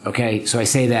advantages. Okay, so I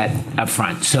say that up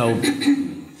front. So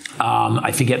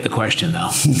I forget the question though.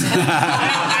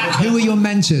 Who were your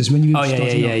mentors when you were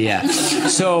starting off? Yeah.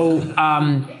 So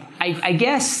I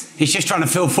guess he's just trying to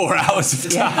fill 4 hours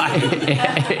of time.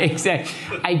 Exactly.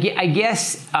 I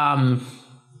guess I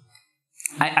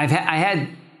had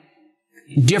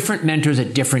different mentors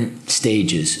at different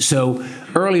stages. So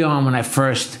early on, when I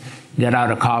first got out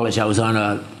of college, I was on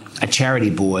a charity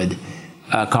board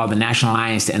called the National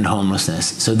Alliance to End Homelessness.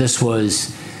 So this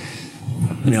was,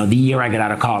 the year I got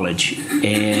out of college.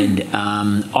 And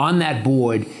on that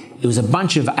board, there was a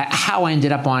bunch of, how I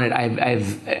ended up on it, I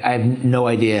have no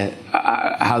idea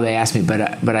how they asked me, but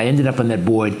I ended up on that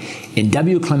board. And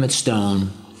W. Clement Stone,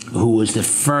 who was the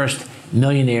first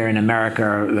millionaire in America,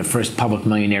 or the first public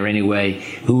millionaire anyway,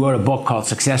 who wrote a book called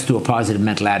Success Through a Positive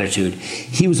Mental Attitude.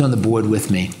 He was on the board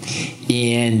with me.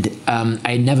 And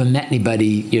I had never met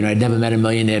anybody, I'd never met a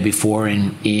millionaire before,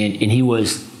 and he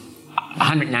was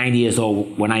 190 years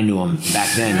old when I knew him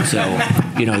back then. So,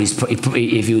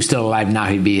 if he was still alive now,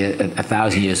 he'd be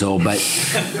 1,000 years old. But,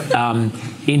 and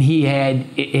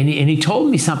he told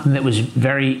me something that was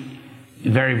very,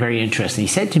 very, very interesting. He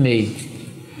said to me,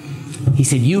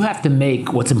 you have to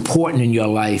make what's important in your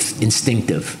life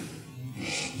instinctive.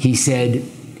 He said,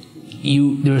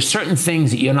 there are certain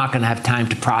things that you're not going to have time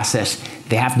to process.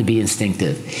 They have to be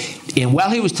instinctive. And while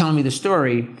he was telling me the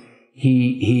story,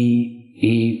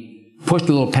 he pushed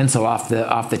a little pencil off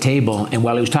the table, and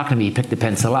while he was talking to me, he picked the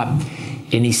pencil up,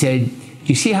 and he said,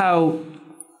 you see how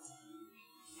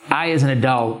I, as an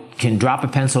adult, can drop a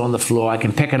pencil on the floor, I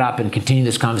can pick it up and continue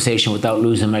this conversation without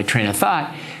losing my train of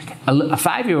thought. A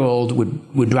 5-year-old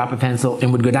would drop a pencil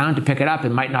and would go down to pick it up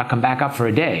and might not come back up for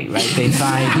a day, right?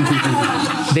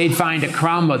 They'd find a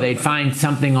crumb, or they'd find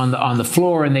something on the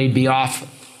floor, and they'd be off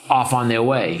on their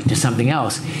way to something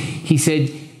else. He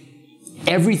said,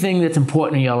 everything that's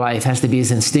important in your life has to be as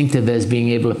instinctive as being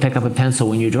able to pick up a pencil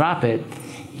when you drop it,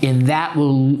 and that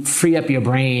will free up your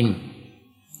brain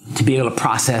to be able to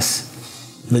process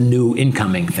the new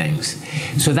incoming things.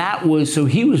 So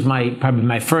he was probably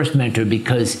my first mentor,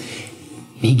 because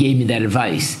he gave me that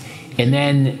advice. And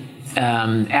then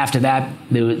after that,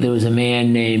 there was a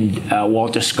man named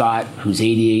Walter Scott, who's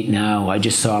 88 now, who I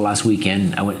just saw last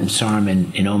weekend. I went and saw him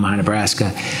in Omaha,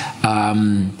 Nebraska,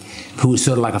 who was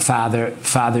sort of like a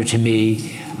father to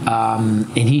me.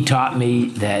 And he taught me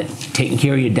that taking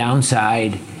care of your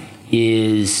downside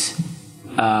is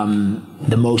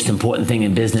the most important thing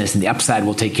in business, and the upside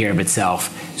will take care of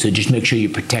itself. So just make sure you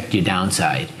protect your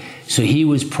downside. So he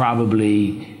was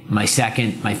probably my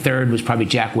second. My third was probably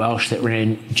Jack Welch that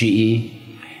ran GE.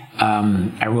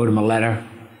 I wrote him a letter,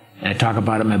 and I talk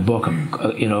about it in my book,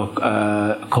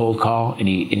 a cold call, and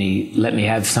he let me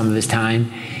have some of his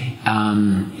time.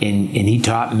 And he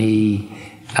taught me,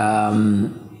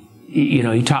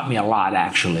 he taught me a lot,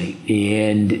 actually.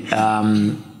 And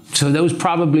so those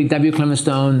probably W. Clement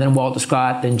Stone, then Walter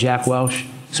Scott, then Jack Welch.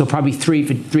 So probably three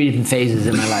different phases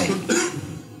in my life.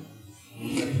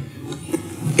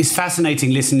 It's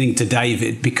fascinating listening to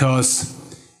David, because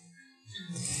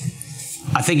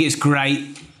I think it's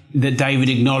great that David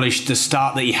acknowledged the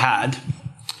start that he had,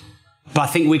 but I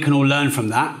think we can all learn from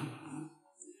that.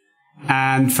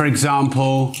 And for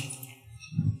example,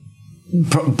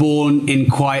 born in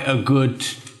quite a good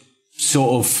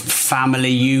sort of family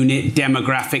unit,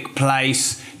 demographic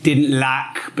place, didn't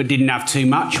lack but didn't have too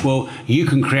much. Well, you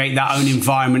can create that own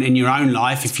environment in your own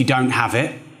life if you don't have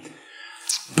it.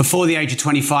 Before the age of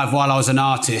 25, while I was an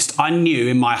artist, I knew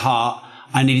in my heart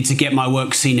I needed to get my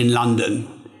work seen in London,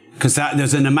 because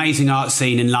there's an amazing art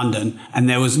scene in London, and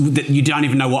you don't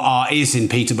even know what art is in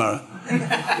Peterborough.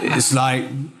 It's like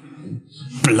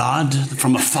blood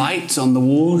from a fight on the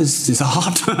wall is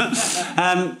art.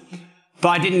 But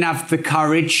I didn't have the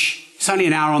courage. It's only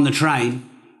an hour on the train,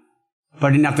 but I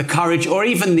didn't have the courage or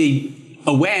even the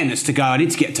awareness to go, I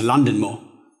need to get to London more.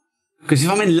 Because if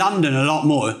I'm in London a lot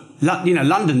more,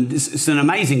 London, it's an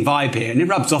amazing vibe here, and it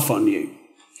rubs off on you.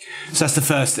 So that's the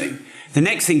first thing. The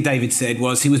next thing David said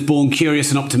was he was born curious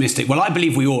and optimistic. Well, I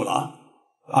believe we all are.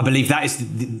 I believe that is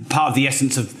part of the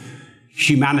essence of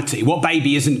humanity. What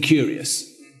baby isn't curious?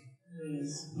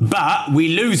 But we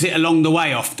lose it along the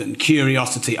way often,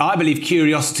 curiosity. I believe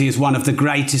curiosity is one of the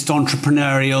greatest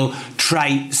entrepreneurial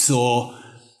traits or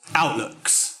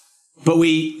outlooks. But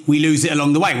we lose it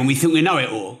along the way when we think we know it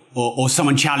all, or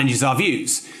someone challenges our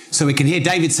views. So we can hear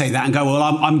David say that and go, well,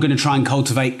 I'm going to try and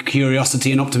cultivate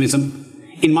curiosity and optimism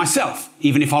in myself,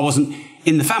 even if I wasn't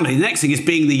in the family. The next thing is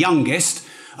being the youngest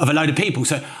of a load of people.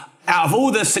 So out of all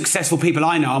the successful people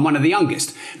I know, I'm one of the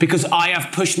youngest, because I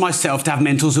have pushed myself to have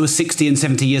mentors who are 60 and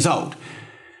 70 years old.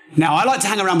 Now, I like to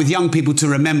hang around with young people to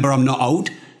remember I'm not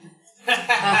old.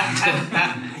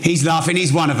 He's laughing,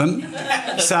 he's one of them.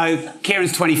 So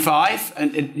Kieran's 25.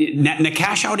 And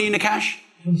Nakash, how old are you, Nakash?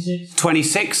 26.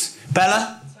 26.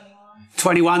 Bella?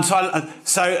 21. So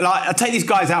I take these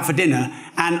guys out for dinner,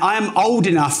 and I am old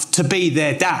enough to be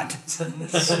their dad.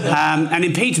 And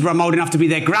in Peterborough, I'm old enough to be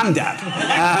their granddad.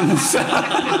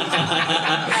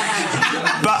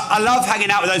 But I love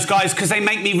hanging out with those guys because they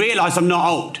make me realise I'm not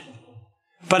old.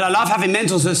 But I love having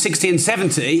mentors that are 60 and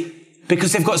 70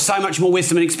 because they've got so much more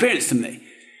wisdom and experience than me.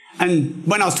 And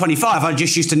when I was 25, I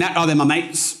just used to they're my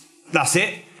mates. That's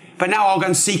it. But now I'll go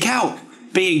and seek out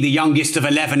being the youngest of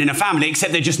 11 in a family,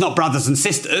 except they're just not brothers and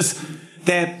sisters.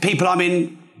 They're people I'm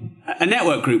in a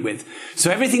network group with. So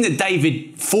everything that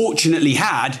David fortunately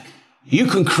had, you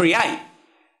can create.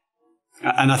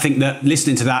 And I think that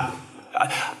listening to that,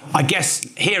 I guess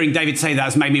hearing David say that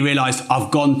has made me realise I've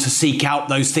gone to seek out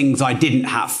those things I didn't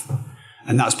have.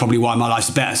 And that's probably why my life's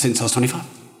better since I was 25.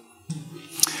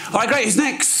 All right, great. Who's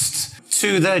next?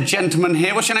 To the gentleman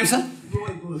here. What's your name, sir?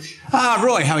 Roy Bush.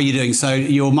 Roy, how are you doing? So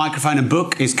your microphone and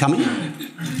book is coming.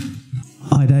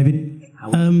 Hi, David.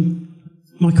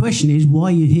 My question is, why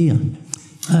are you here?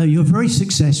 You're very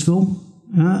successful,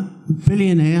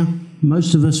 billionaire.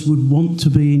 Most of us would want to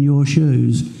be in your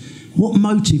shoes. What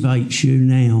motivates you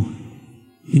now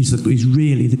is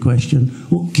really the question.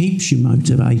 What keeps you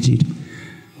motivated?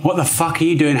 What the fuck are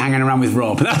you doing hanging around with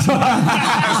Rob? That's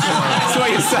what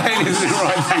you're saying, isn't it?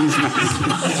 Right, thanks, man.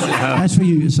 That's for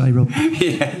you to say, Rob.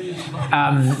 Yeah.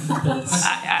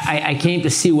 I came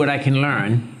to see what I can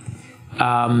learn,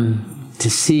 to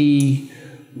see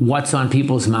what's on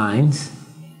people's minds,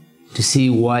 to see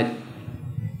what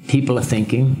people are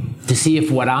thinking, to see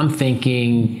if what I'm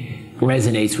thinking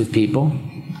resonates with people,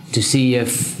 to see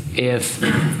if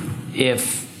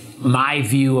my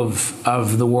view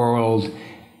of the world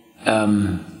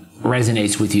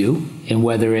resonates with you, and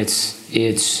whether it's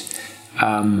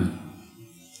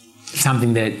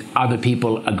something that other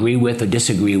people agree with or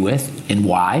disagree with, and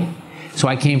why. So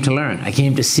I came to learn. I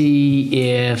came to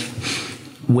see if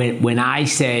when I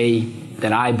say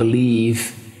that I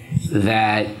believe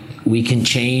that we can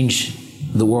change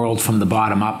the world from the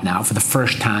bottom up now for the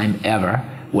first time ever,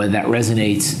 whether that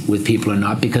resonates with people or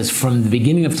not, because from the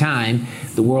beginning of time,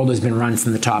 the world has been run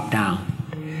from the top down.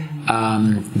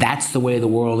 That's the way the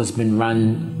world has been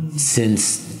run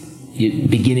since the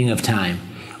beginning of time.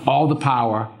 All the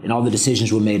power and all the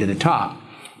decisions were made at the top.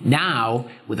 Now,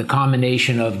 with a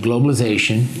combination of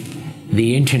globalization,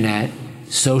 the internet,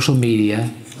 social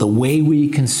media, the way we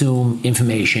consume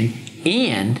information,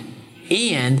 and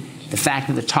the fact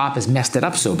that the top has messed it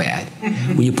up so bad,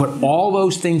 when you put all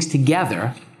those things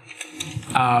together,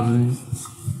 we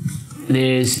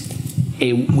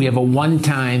have a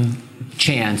one-time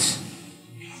chance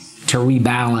to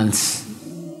rebalance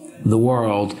the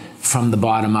world from the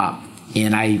bottom up.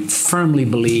 And I firmly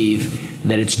believe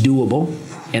that it's doable,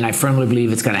 and I firmly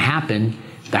believe it's going to happen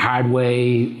the hard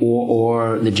way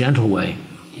or the gentle way.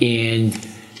 And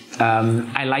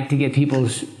I like to get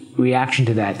people's reaction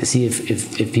to that, to see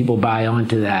if people buy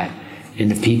onto that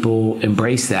and if people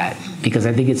embrace that, because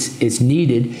I think it's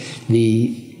needed.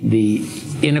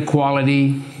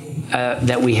 inequality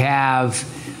that we have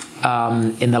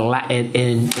and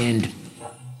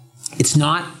it's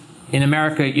not in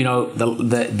America. You know,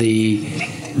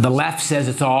 the left says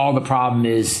it's all the problem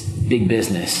is big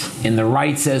business, and the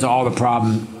right says all the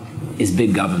problem is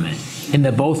big government, and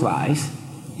they're both lies.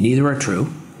 Neither are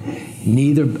true.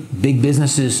 Neither big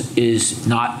business is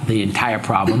not the entire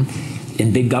problem,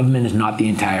 and big government is not the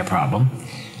entire problem.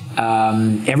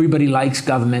 Everybody likes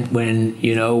government when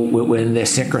they're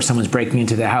sick or someone's breaking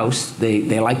into their house.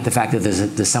 They like the fact that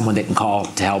there's someone they can call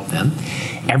to help them.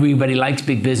 Everybody likes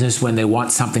big business when they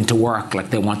want something to work,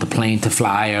 like they want the plane to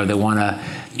fly, or they want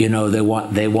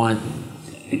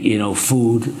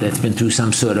food that's been through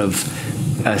some sort of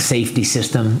safety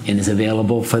system and is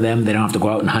available for them. They don't have to go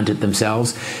out and hunt it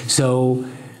themselves.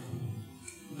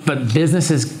 But business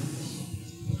has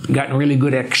gotten really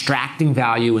good at extracting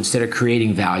value instead of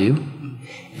creating value.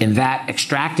 And that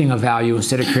extracting of value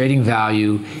instead of creating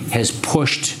value has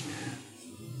pushed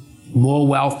more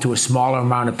wealth to a smaller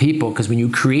amount of people, because when you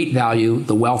create value,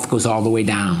 the wealth goes all the way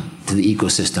down to the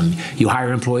ecosystem. You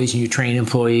hire employees and you train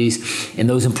employees, and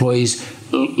those employees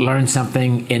learn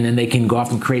something, and then they can go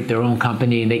off and create their own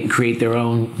company, and they can create their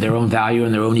own value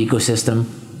in their own ecosystem.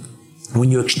 When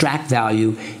you extract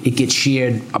value, it gets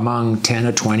shared among 10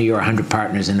 or 20 or 100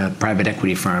 partners in a private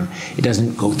equity firm. It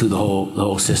doesn't go through the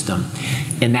whole system.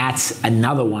 And that's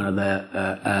another one of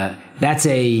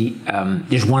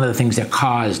just one of the things that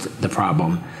caused the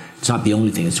problem. It's not the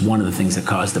only thing, it's one of the things that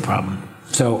caused the problem.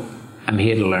 So I'm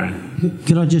here to learn.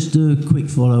 Could I just do a quick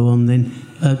follow on then?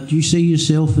 Do you see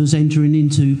yourself as entering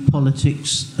into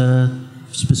politics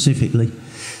specifically?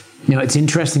 You know, it's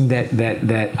interesting that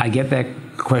I get that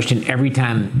question every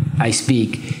time I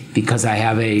speak, because I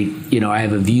have a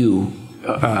view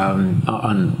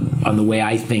on the way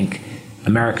I think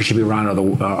America should be run, or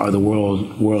the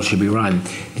world should be run.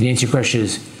 The answer to your question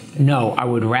is no. I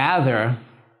would rather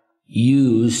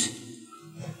use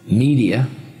media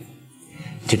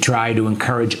to try to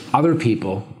encourage other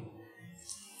people,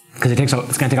 because it's going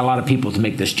to take a lot of people to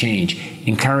make this change.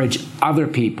 Encourage other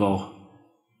people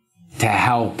to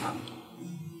help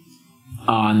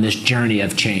on this journey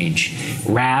of change,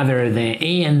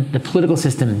 and the political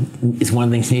system is one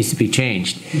of the things that needs to be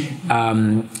changed.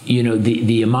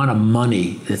 The amount of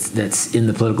money that's in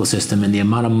the political system, and the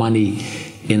amount of money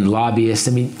in lobbyists.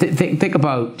 I mean, think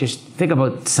about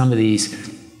some of these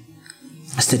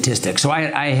statistics. So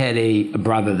I had a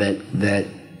brother that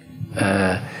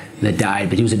died,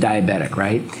 but he was a diabetic,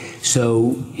 right?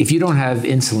 So if you don't have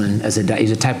insulin he's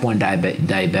a type 1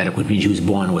 diabetic, which means he was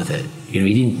born with it.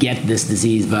 He didn't get this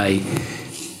disease by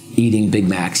eating Big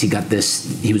Macs. He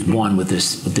was born with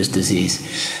this disease.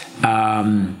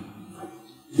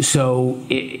 So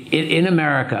in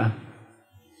America,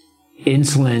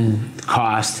 insulin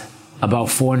costs about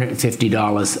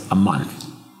 $450 a month,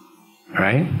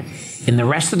 right? In the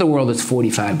rest of the world, it's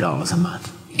 $45 a month.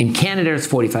 In Canada, it's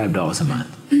 $45 a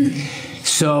month.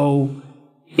 So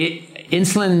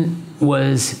insulin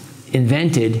was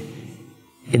invented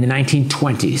in the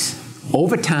 1920s.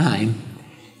 Over time,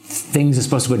 things are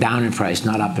supposed to go down in price,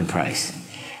 not up in price.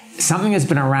 Something that's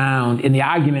been around, in the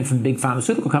argument from big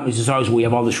pharmaceutical companies is always, we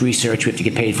have all this research we have to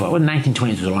get paid for. Well, the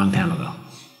 1920s was a long time ago.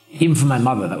 Even for my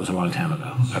mother, that was a long time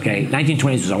ago. Okay,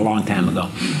 1920s was a long time ago.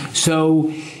 So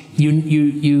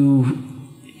in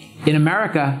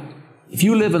America, if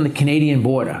you live on the Canadian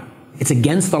border, it's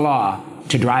against the law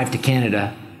to drive to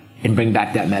Canada and bring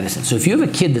back that medicine. So if you have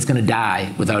a kid that's going to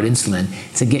die without insulin,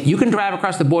 you can drive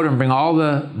across the border and bring all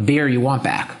the beer you want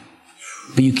back,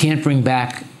 but you can't bring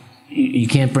back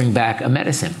a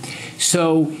medicine.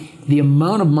 So the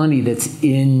amount of money that's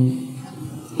in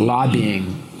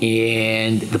lobbying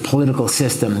and the political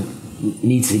system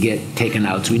needs to get taken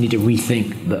out. So we need to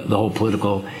rethink the whole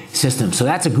political system. So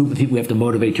that's a group of people we have to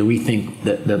motivate to rethink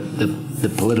the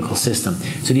political system.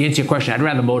 So to answer your question, I'd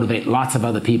rather motivate lots of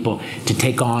other people to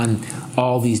take on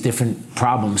all these different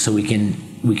problems so we can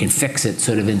fix it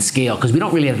sort of in scale, because we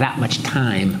don't really have that much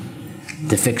time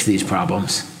to fix these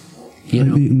problems.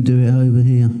 Maybe you can do it over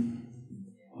here.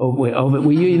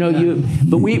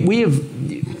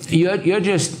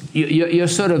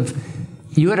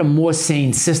 You had a more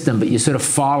sane system, but you're sort of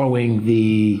following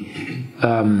the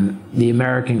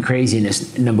American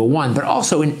craziness, number one. But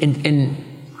also, in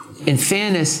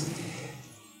fairness,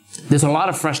 there's a lot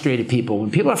of frustrated people.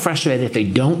 When people are frustrated, if they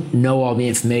don't know all the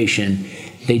information,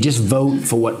 they just vote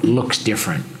for what looks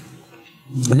different.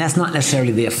 And that's not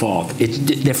necessarily their fault.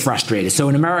 They're frustrated. So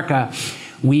in America,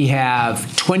 we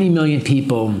have 20 million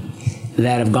people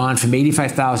that have gone from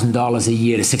 $85,000 a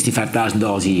year to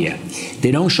 $65,000 a year.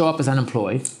 They don't show up as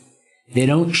unemployed. They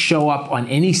don't show up on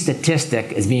any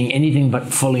statistic as being anything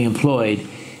but fully employed.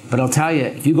 But I'll tell you,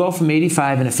 if you go from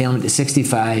 85 in a family to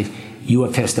 65, you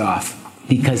are pissed off.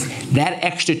 Because that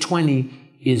extra 20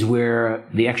 is where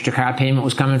the extra car payment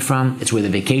was coming from. It's where the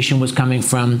vacation was coming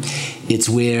from. It's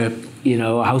where,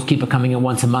 a housekeeper coming in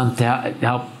once a month to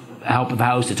help with the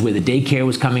house. It's where the daycare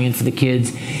was coming in for the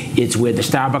kids. It's where the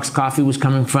Starbucks coffee was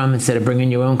coming from instead of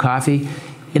bringing your own coffee.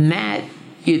 And that,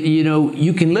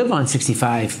 you can live on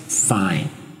 65 fine,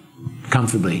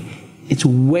 comfortably. It's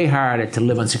way harder to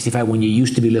live on 65 when you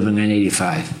used to be living on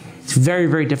 85. It's very,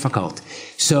 very difficult.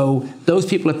 So those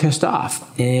people are pissed off,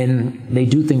 and they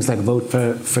do things like vote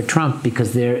for Trump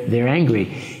because they're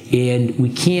angry. And we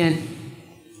can't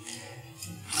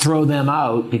throw them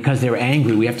out because they're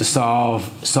angry. We have to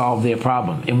solve their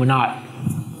problem. And we're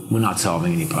not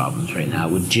solving any problems right now.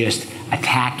 We're just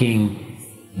attacking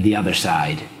the other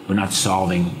side. We're not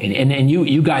solving, and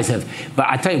you guys have, but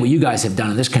I tell you what you guys have done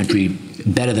in this country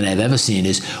better than I've ever seen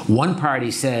is one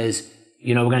party says,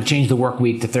 we're going to change the work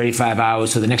week to 35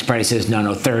 hours. So the next party says,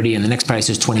 no, 30. And the next party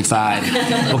says 25.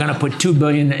 We're going to put $2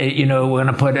 billion, we're going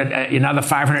to put another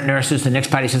 500 nurses. The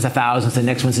next party says 1,000. The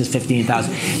next one says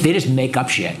 15,000. They just make up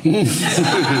shit. You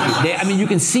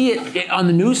can see it on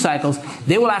the news cycles.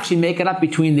 They will actually make it up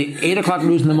between the 8 o'clock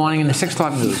news in the morning and the 6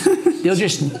 o'clock news. They'll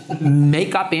just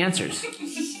make up answers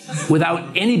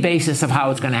without any basis of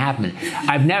how it's going to happen.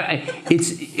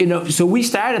 So we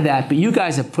started that, but you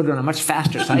guys have put it on a much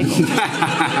faster cycle.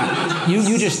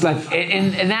 you just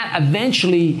and that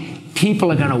eventually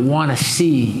people are going to want to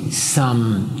see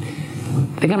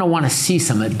they're going to want to see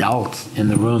some adult in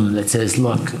the room that says,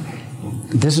 look,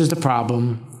 this is the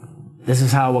problem. This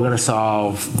is how we're going to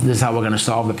solve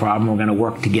the problem. We're going to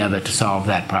work together to solve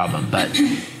that problem. But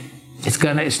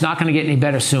it's not going to get any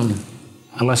better soon,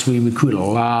 unless we recruit a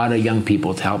lot of young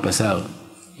people to help us out.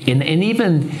 And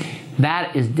even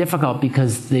that is difficult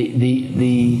because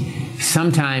the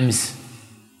sometimes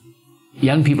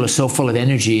young people are so full of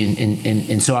energy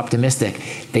and so optimistic.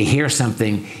 They hear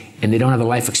something and they don't have the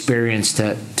life experience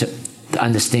to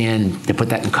understand, to put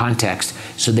that in context.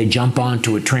 So they jump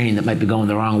onto a train that might be going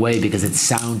the wrong way because it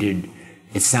sounded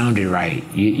right.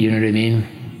 You know what I mean?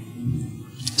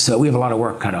 So we have a lot of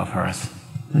work cut out for us.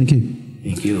 Thank you.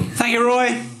 Thank you. Thank you,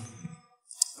 Roy.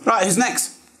 Right, who's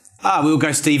next? We'll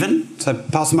go Stephen. So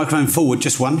pass the microphone forward,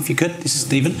 just one, if you could. This is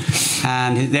Stephen.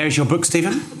 And there's your book,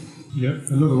 Stephen. Yeah,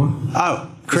 another one.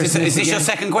 Oh, Chris, is this your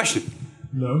second question?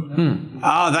 No.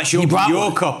 Oh, that's your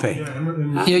copy.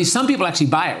 Yeah, some people actually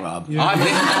buy it, Rob. Yeah.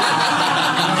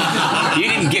 You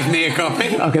didn't give me a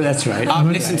copy. Okay, that's right. I've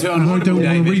listened to it on Audible.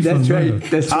 That's right.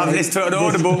 I've listened to it on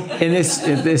Audible. And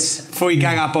this before you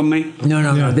gang up on me. No.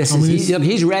 Yeah,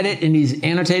 he's read it and he's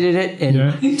annotated it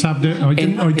and tabbed it. I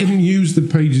didn't use the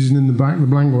pages in the back, the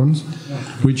blank ones,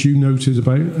 which you noted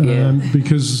about,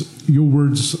 because your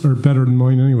words are better than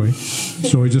mine anyway.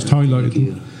 So I just highlighted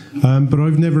them. But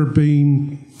I've never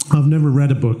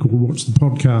read a book or watched the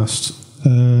podcast,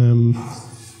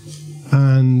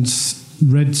 and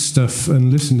read stuff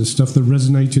and listened to stuff that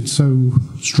resonated so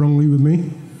strongly with me,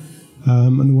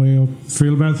 and the way I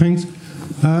feel about things.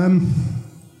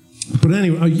 But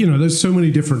anyway, there's so many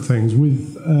different things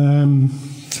with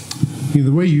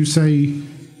the way you say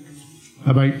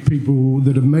about people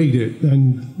that have made it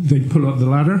and they pull up the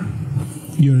ladder,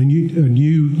 and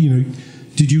you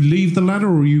did you leave the ladder,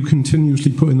 or are you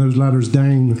continuously putting those ladders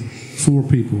down for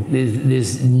people?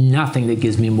 There's nothing that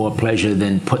gives me more pleasure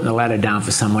than putting the ladder down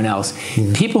for someone else.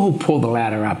 Yeah. People who pull the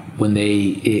ladder up when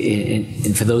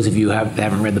and for those of you who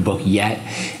haven't read the book yet,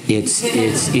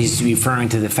 he's referring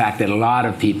to the fact that a lot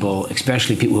of people,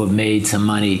 especially people who have made some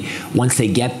money, once they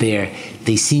get there,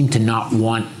 they seem to not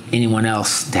want anyone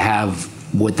else to have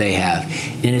what they have.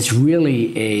 And it's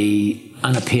really a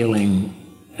unappealing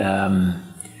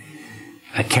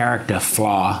a character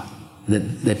flaw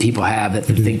that people have, that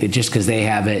they think that just because they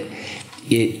have it,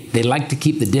 they like to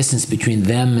keep the distance between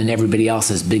them and everybody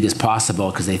else as big as possible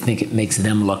because they think it makes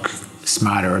them look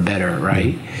smarter or better,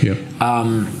 right? Yeah.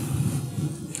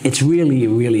 It's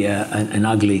really an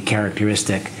ugly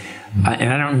characteristic,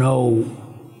 and I don't know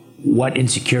what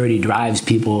insecurity drives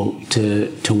people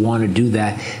to want to do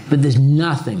that, but there's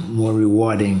nothing more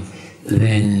rewarding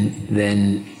than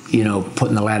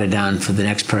putting the ladder down for the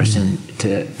next person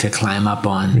to climb up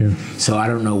on. Yeah. So I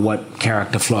don't know what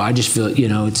character flaw. I just feel,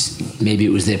 maybe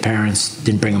it was their parents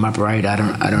didn't bring them up right. I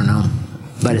don't know.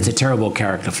 But it's a terrible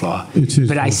character flaw. It is.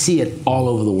 But I see it all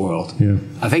over the world. Yeah.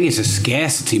 I think it's a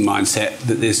scarcity mindset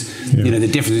that there's, the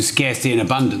difference between scarcity and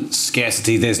abundance.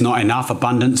 Scarcity, there's not enough.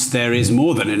 Abundance, there is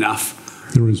more than enough.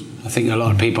 There is. I think a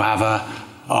lot of people have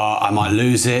I might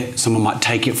lose it. Someone might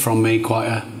take it from me. Quite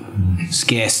a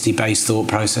scarcity-based thought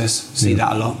process. See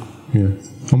that a lot. Yeah.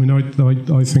 I mean,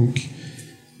 I think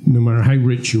no matter how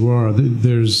rich you are,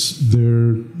 there is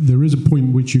a point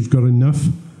at which you've got enough,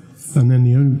 and then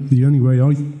the only way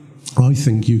I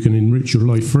think you can enrich your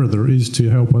life further is to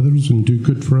help others and do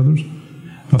good for others.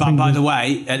 But by the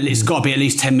way, it's got to be at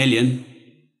least 10 million.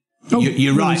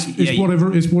 You're right.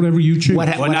 It's whatever you choose. No.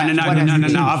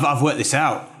 I've worked this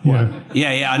out.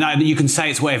 Yeah. I know you can say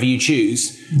it's whatever you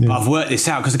choose, but I've worked this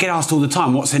out because I get asked all the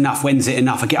time, what's enough? When's it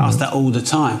enough? I get asked that all the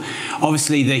time.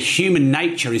 Obviously, the human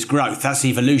nature is growth. That's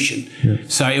evolution.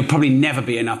 So it'll probably never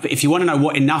be enough. But if you want to know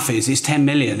what enough is, it's 10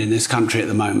 million in this country at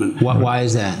the moment. Why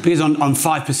is that? Because on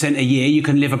 5% a year, you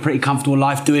can live a pretty comfortable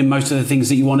life doing most of the things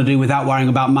that you want to do without worrying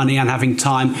about money and having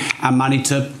time and money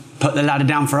to put the ladder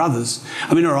down for others.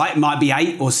 I mean, all right, it might be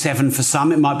 8 or 7 for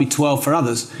some, it might be 12 for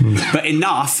others. But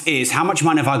enough is how much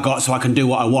money have I got so I can do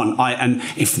what I want? And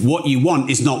if what you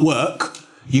want is not work,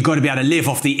 you've got to be able to live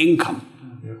off the income.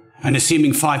 And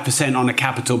assuming 5% on a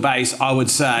capital base, I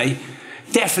would say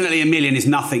definitely $1 million is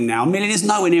nothing now. $1 million is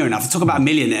nowhere near enough. To talk about a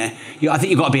millionaire, I think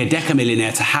you've got to be a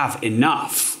decamillionaire to have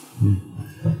enough.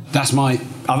 That's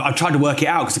I've tried to work it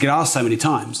out because I get asked so many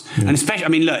times. And especially, I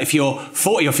mean, look, if you're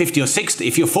 40 or 50 or 60,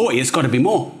 if you're 40, it's got to be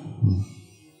more.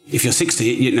 If you're 60,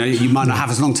 you might not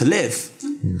have as long to live.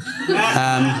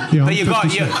 But you've got...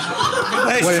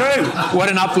 It's true. What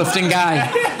an uplifting guy.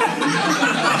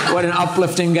 What an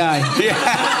uplifting guy.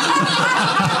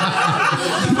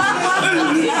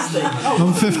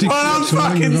 I'm 56. Well, I'm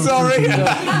fucking sorry.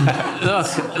 Look.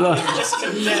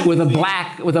 With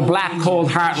a black cold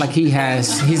heart like he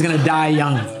has, he's gonna die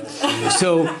young.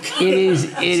 So it is.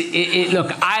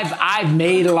 Look, I've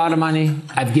made a lot of money.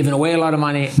 I've given away a lot of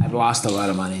money. I've lost a lot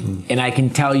of money, and I can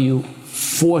tell you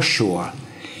for sure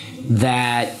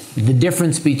that the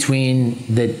difference between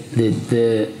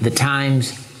the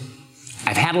times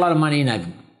I've had a lot of money and I've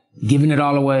given it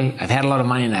all away. I've had a lot of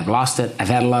money and I've lost it. I've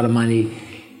had a lot of money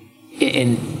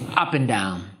and up and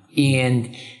down.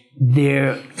 And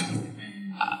there,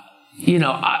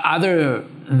 other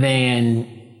than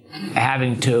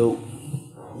having to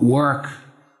work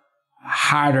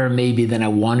harder maybe than I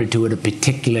wanted to at a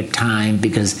particular time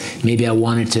because maybe I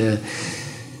wanted to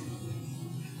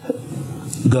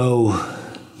go,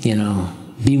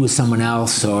 be with someone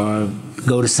else or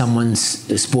go to someone's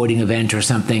sporting event or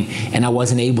something, and I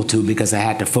wasn't able to because I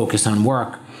had to focus on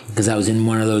work because I was in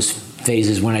one of those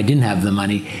phases when I didn't have the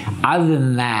money. Other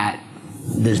than that,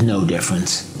 there's no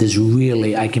difference. There's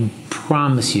really, I can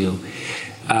promise you,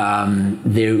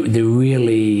 there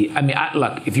really, I mean,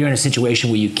 look, if you're in a situation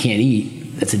where you can't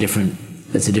eat, that's a different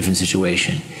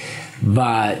situation.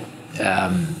 But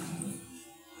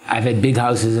I've had big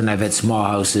houses and I've had small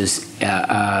houses.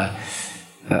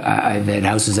 I've had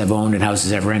houses I've owned and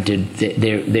houses I've rented.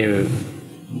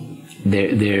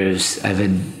 I've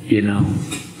had,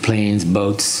 planes,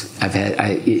 boats.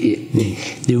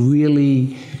 There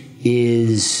really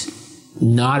is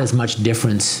not as much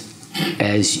difference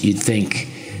as you'd think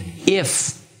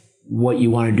if what you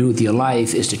want to do with your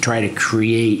life is to try to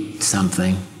create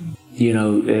something.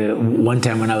 One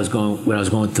time when I was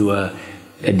going through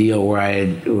a deal where I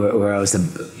was,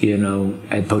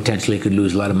 I potentially could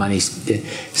lose a lot of money.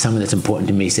 Someone that's important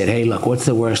to me said, "Hey, look, what's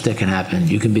the worst that can happen?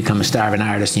 You can become a starving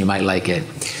artist and you might like it."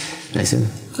 And I said,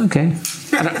 "Okay.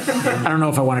 I don't know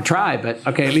if I want to try, but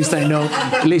okay. At least I know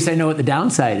what the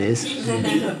downside is."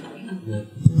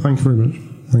 Thanks very much.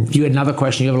 Thanks. You had another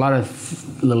question. You have a lot of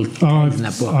little things in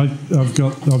that book.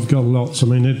 I've got lots. I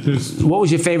mean, what was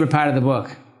your favorite part of the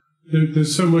book?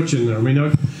 There's so much in there. I mean,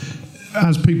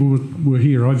 as people were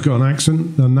here, I've got an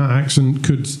accent, and that accent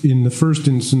could, in the first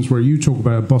instance where you talk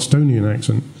about a Bostonian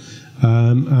accent,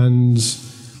 and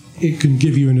it can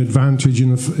give you an advantage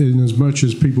in as much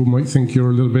as people might think you're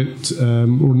a little bit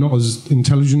or not as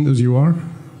intelligent as you are.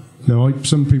 No,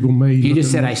 some people may. You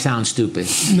just said I sound stupid.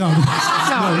 No,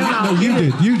 you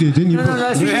did, didn't you? No,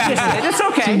 that's what you just said. That's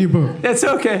okay. It's in your book. That's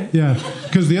okay. Yeah,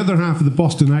 because the other half of the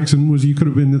Boston accent was you could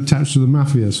have been attached to the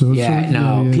mafia. So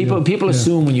people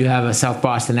assume when you have a South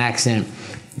Boston accent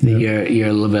that you're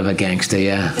a little bit of a gangster.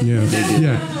 Yeah.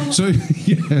 So I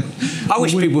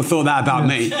wish people thought that about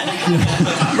me.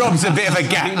 Rob's a bit of a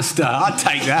gangster. I'd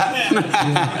take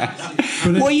that.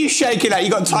 What are you shaking at?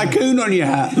 You got Tycoon on your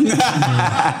hat.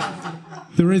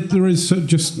 There is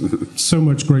just so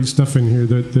much great stuff in here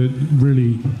that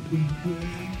really,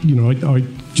 I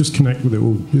just connect with it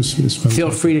all. It's fantastic.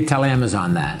 Feel free to tell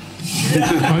Amazon that. I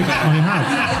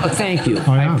have. Oh, thank you.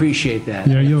 I appreciate that.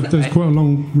 Yeah, there's quite a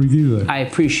long review there. I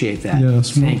appreciate that. Yeah,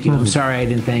 thank you. I'm sorry I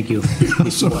didn't thank you.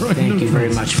 That's all right. Thank you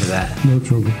very much for that. No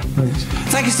trouble. Thanks.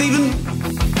 Thank you, Stephen.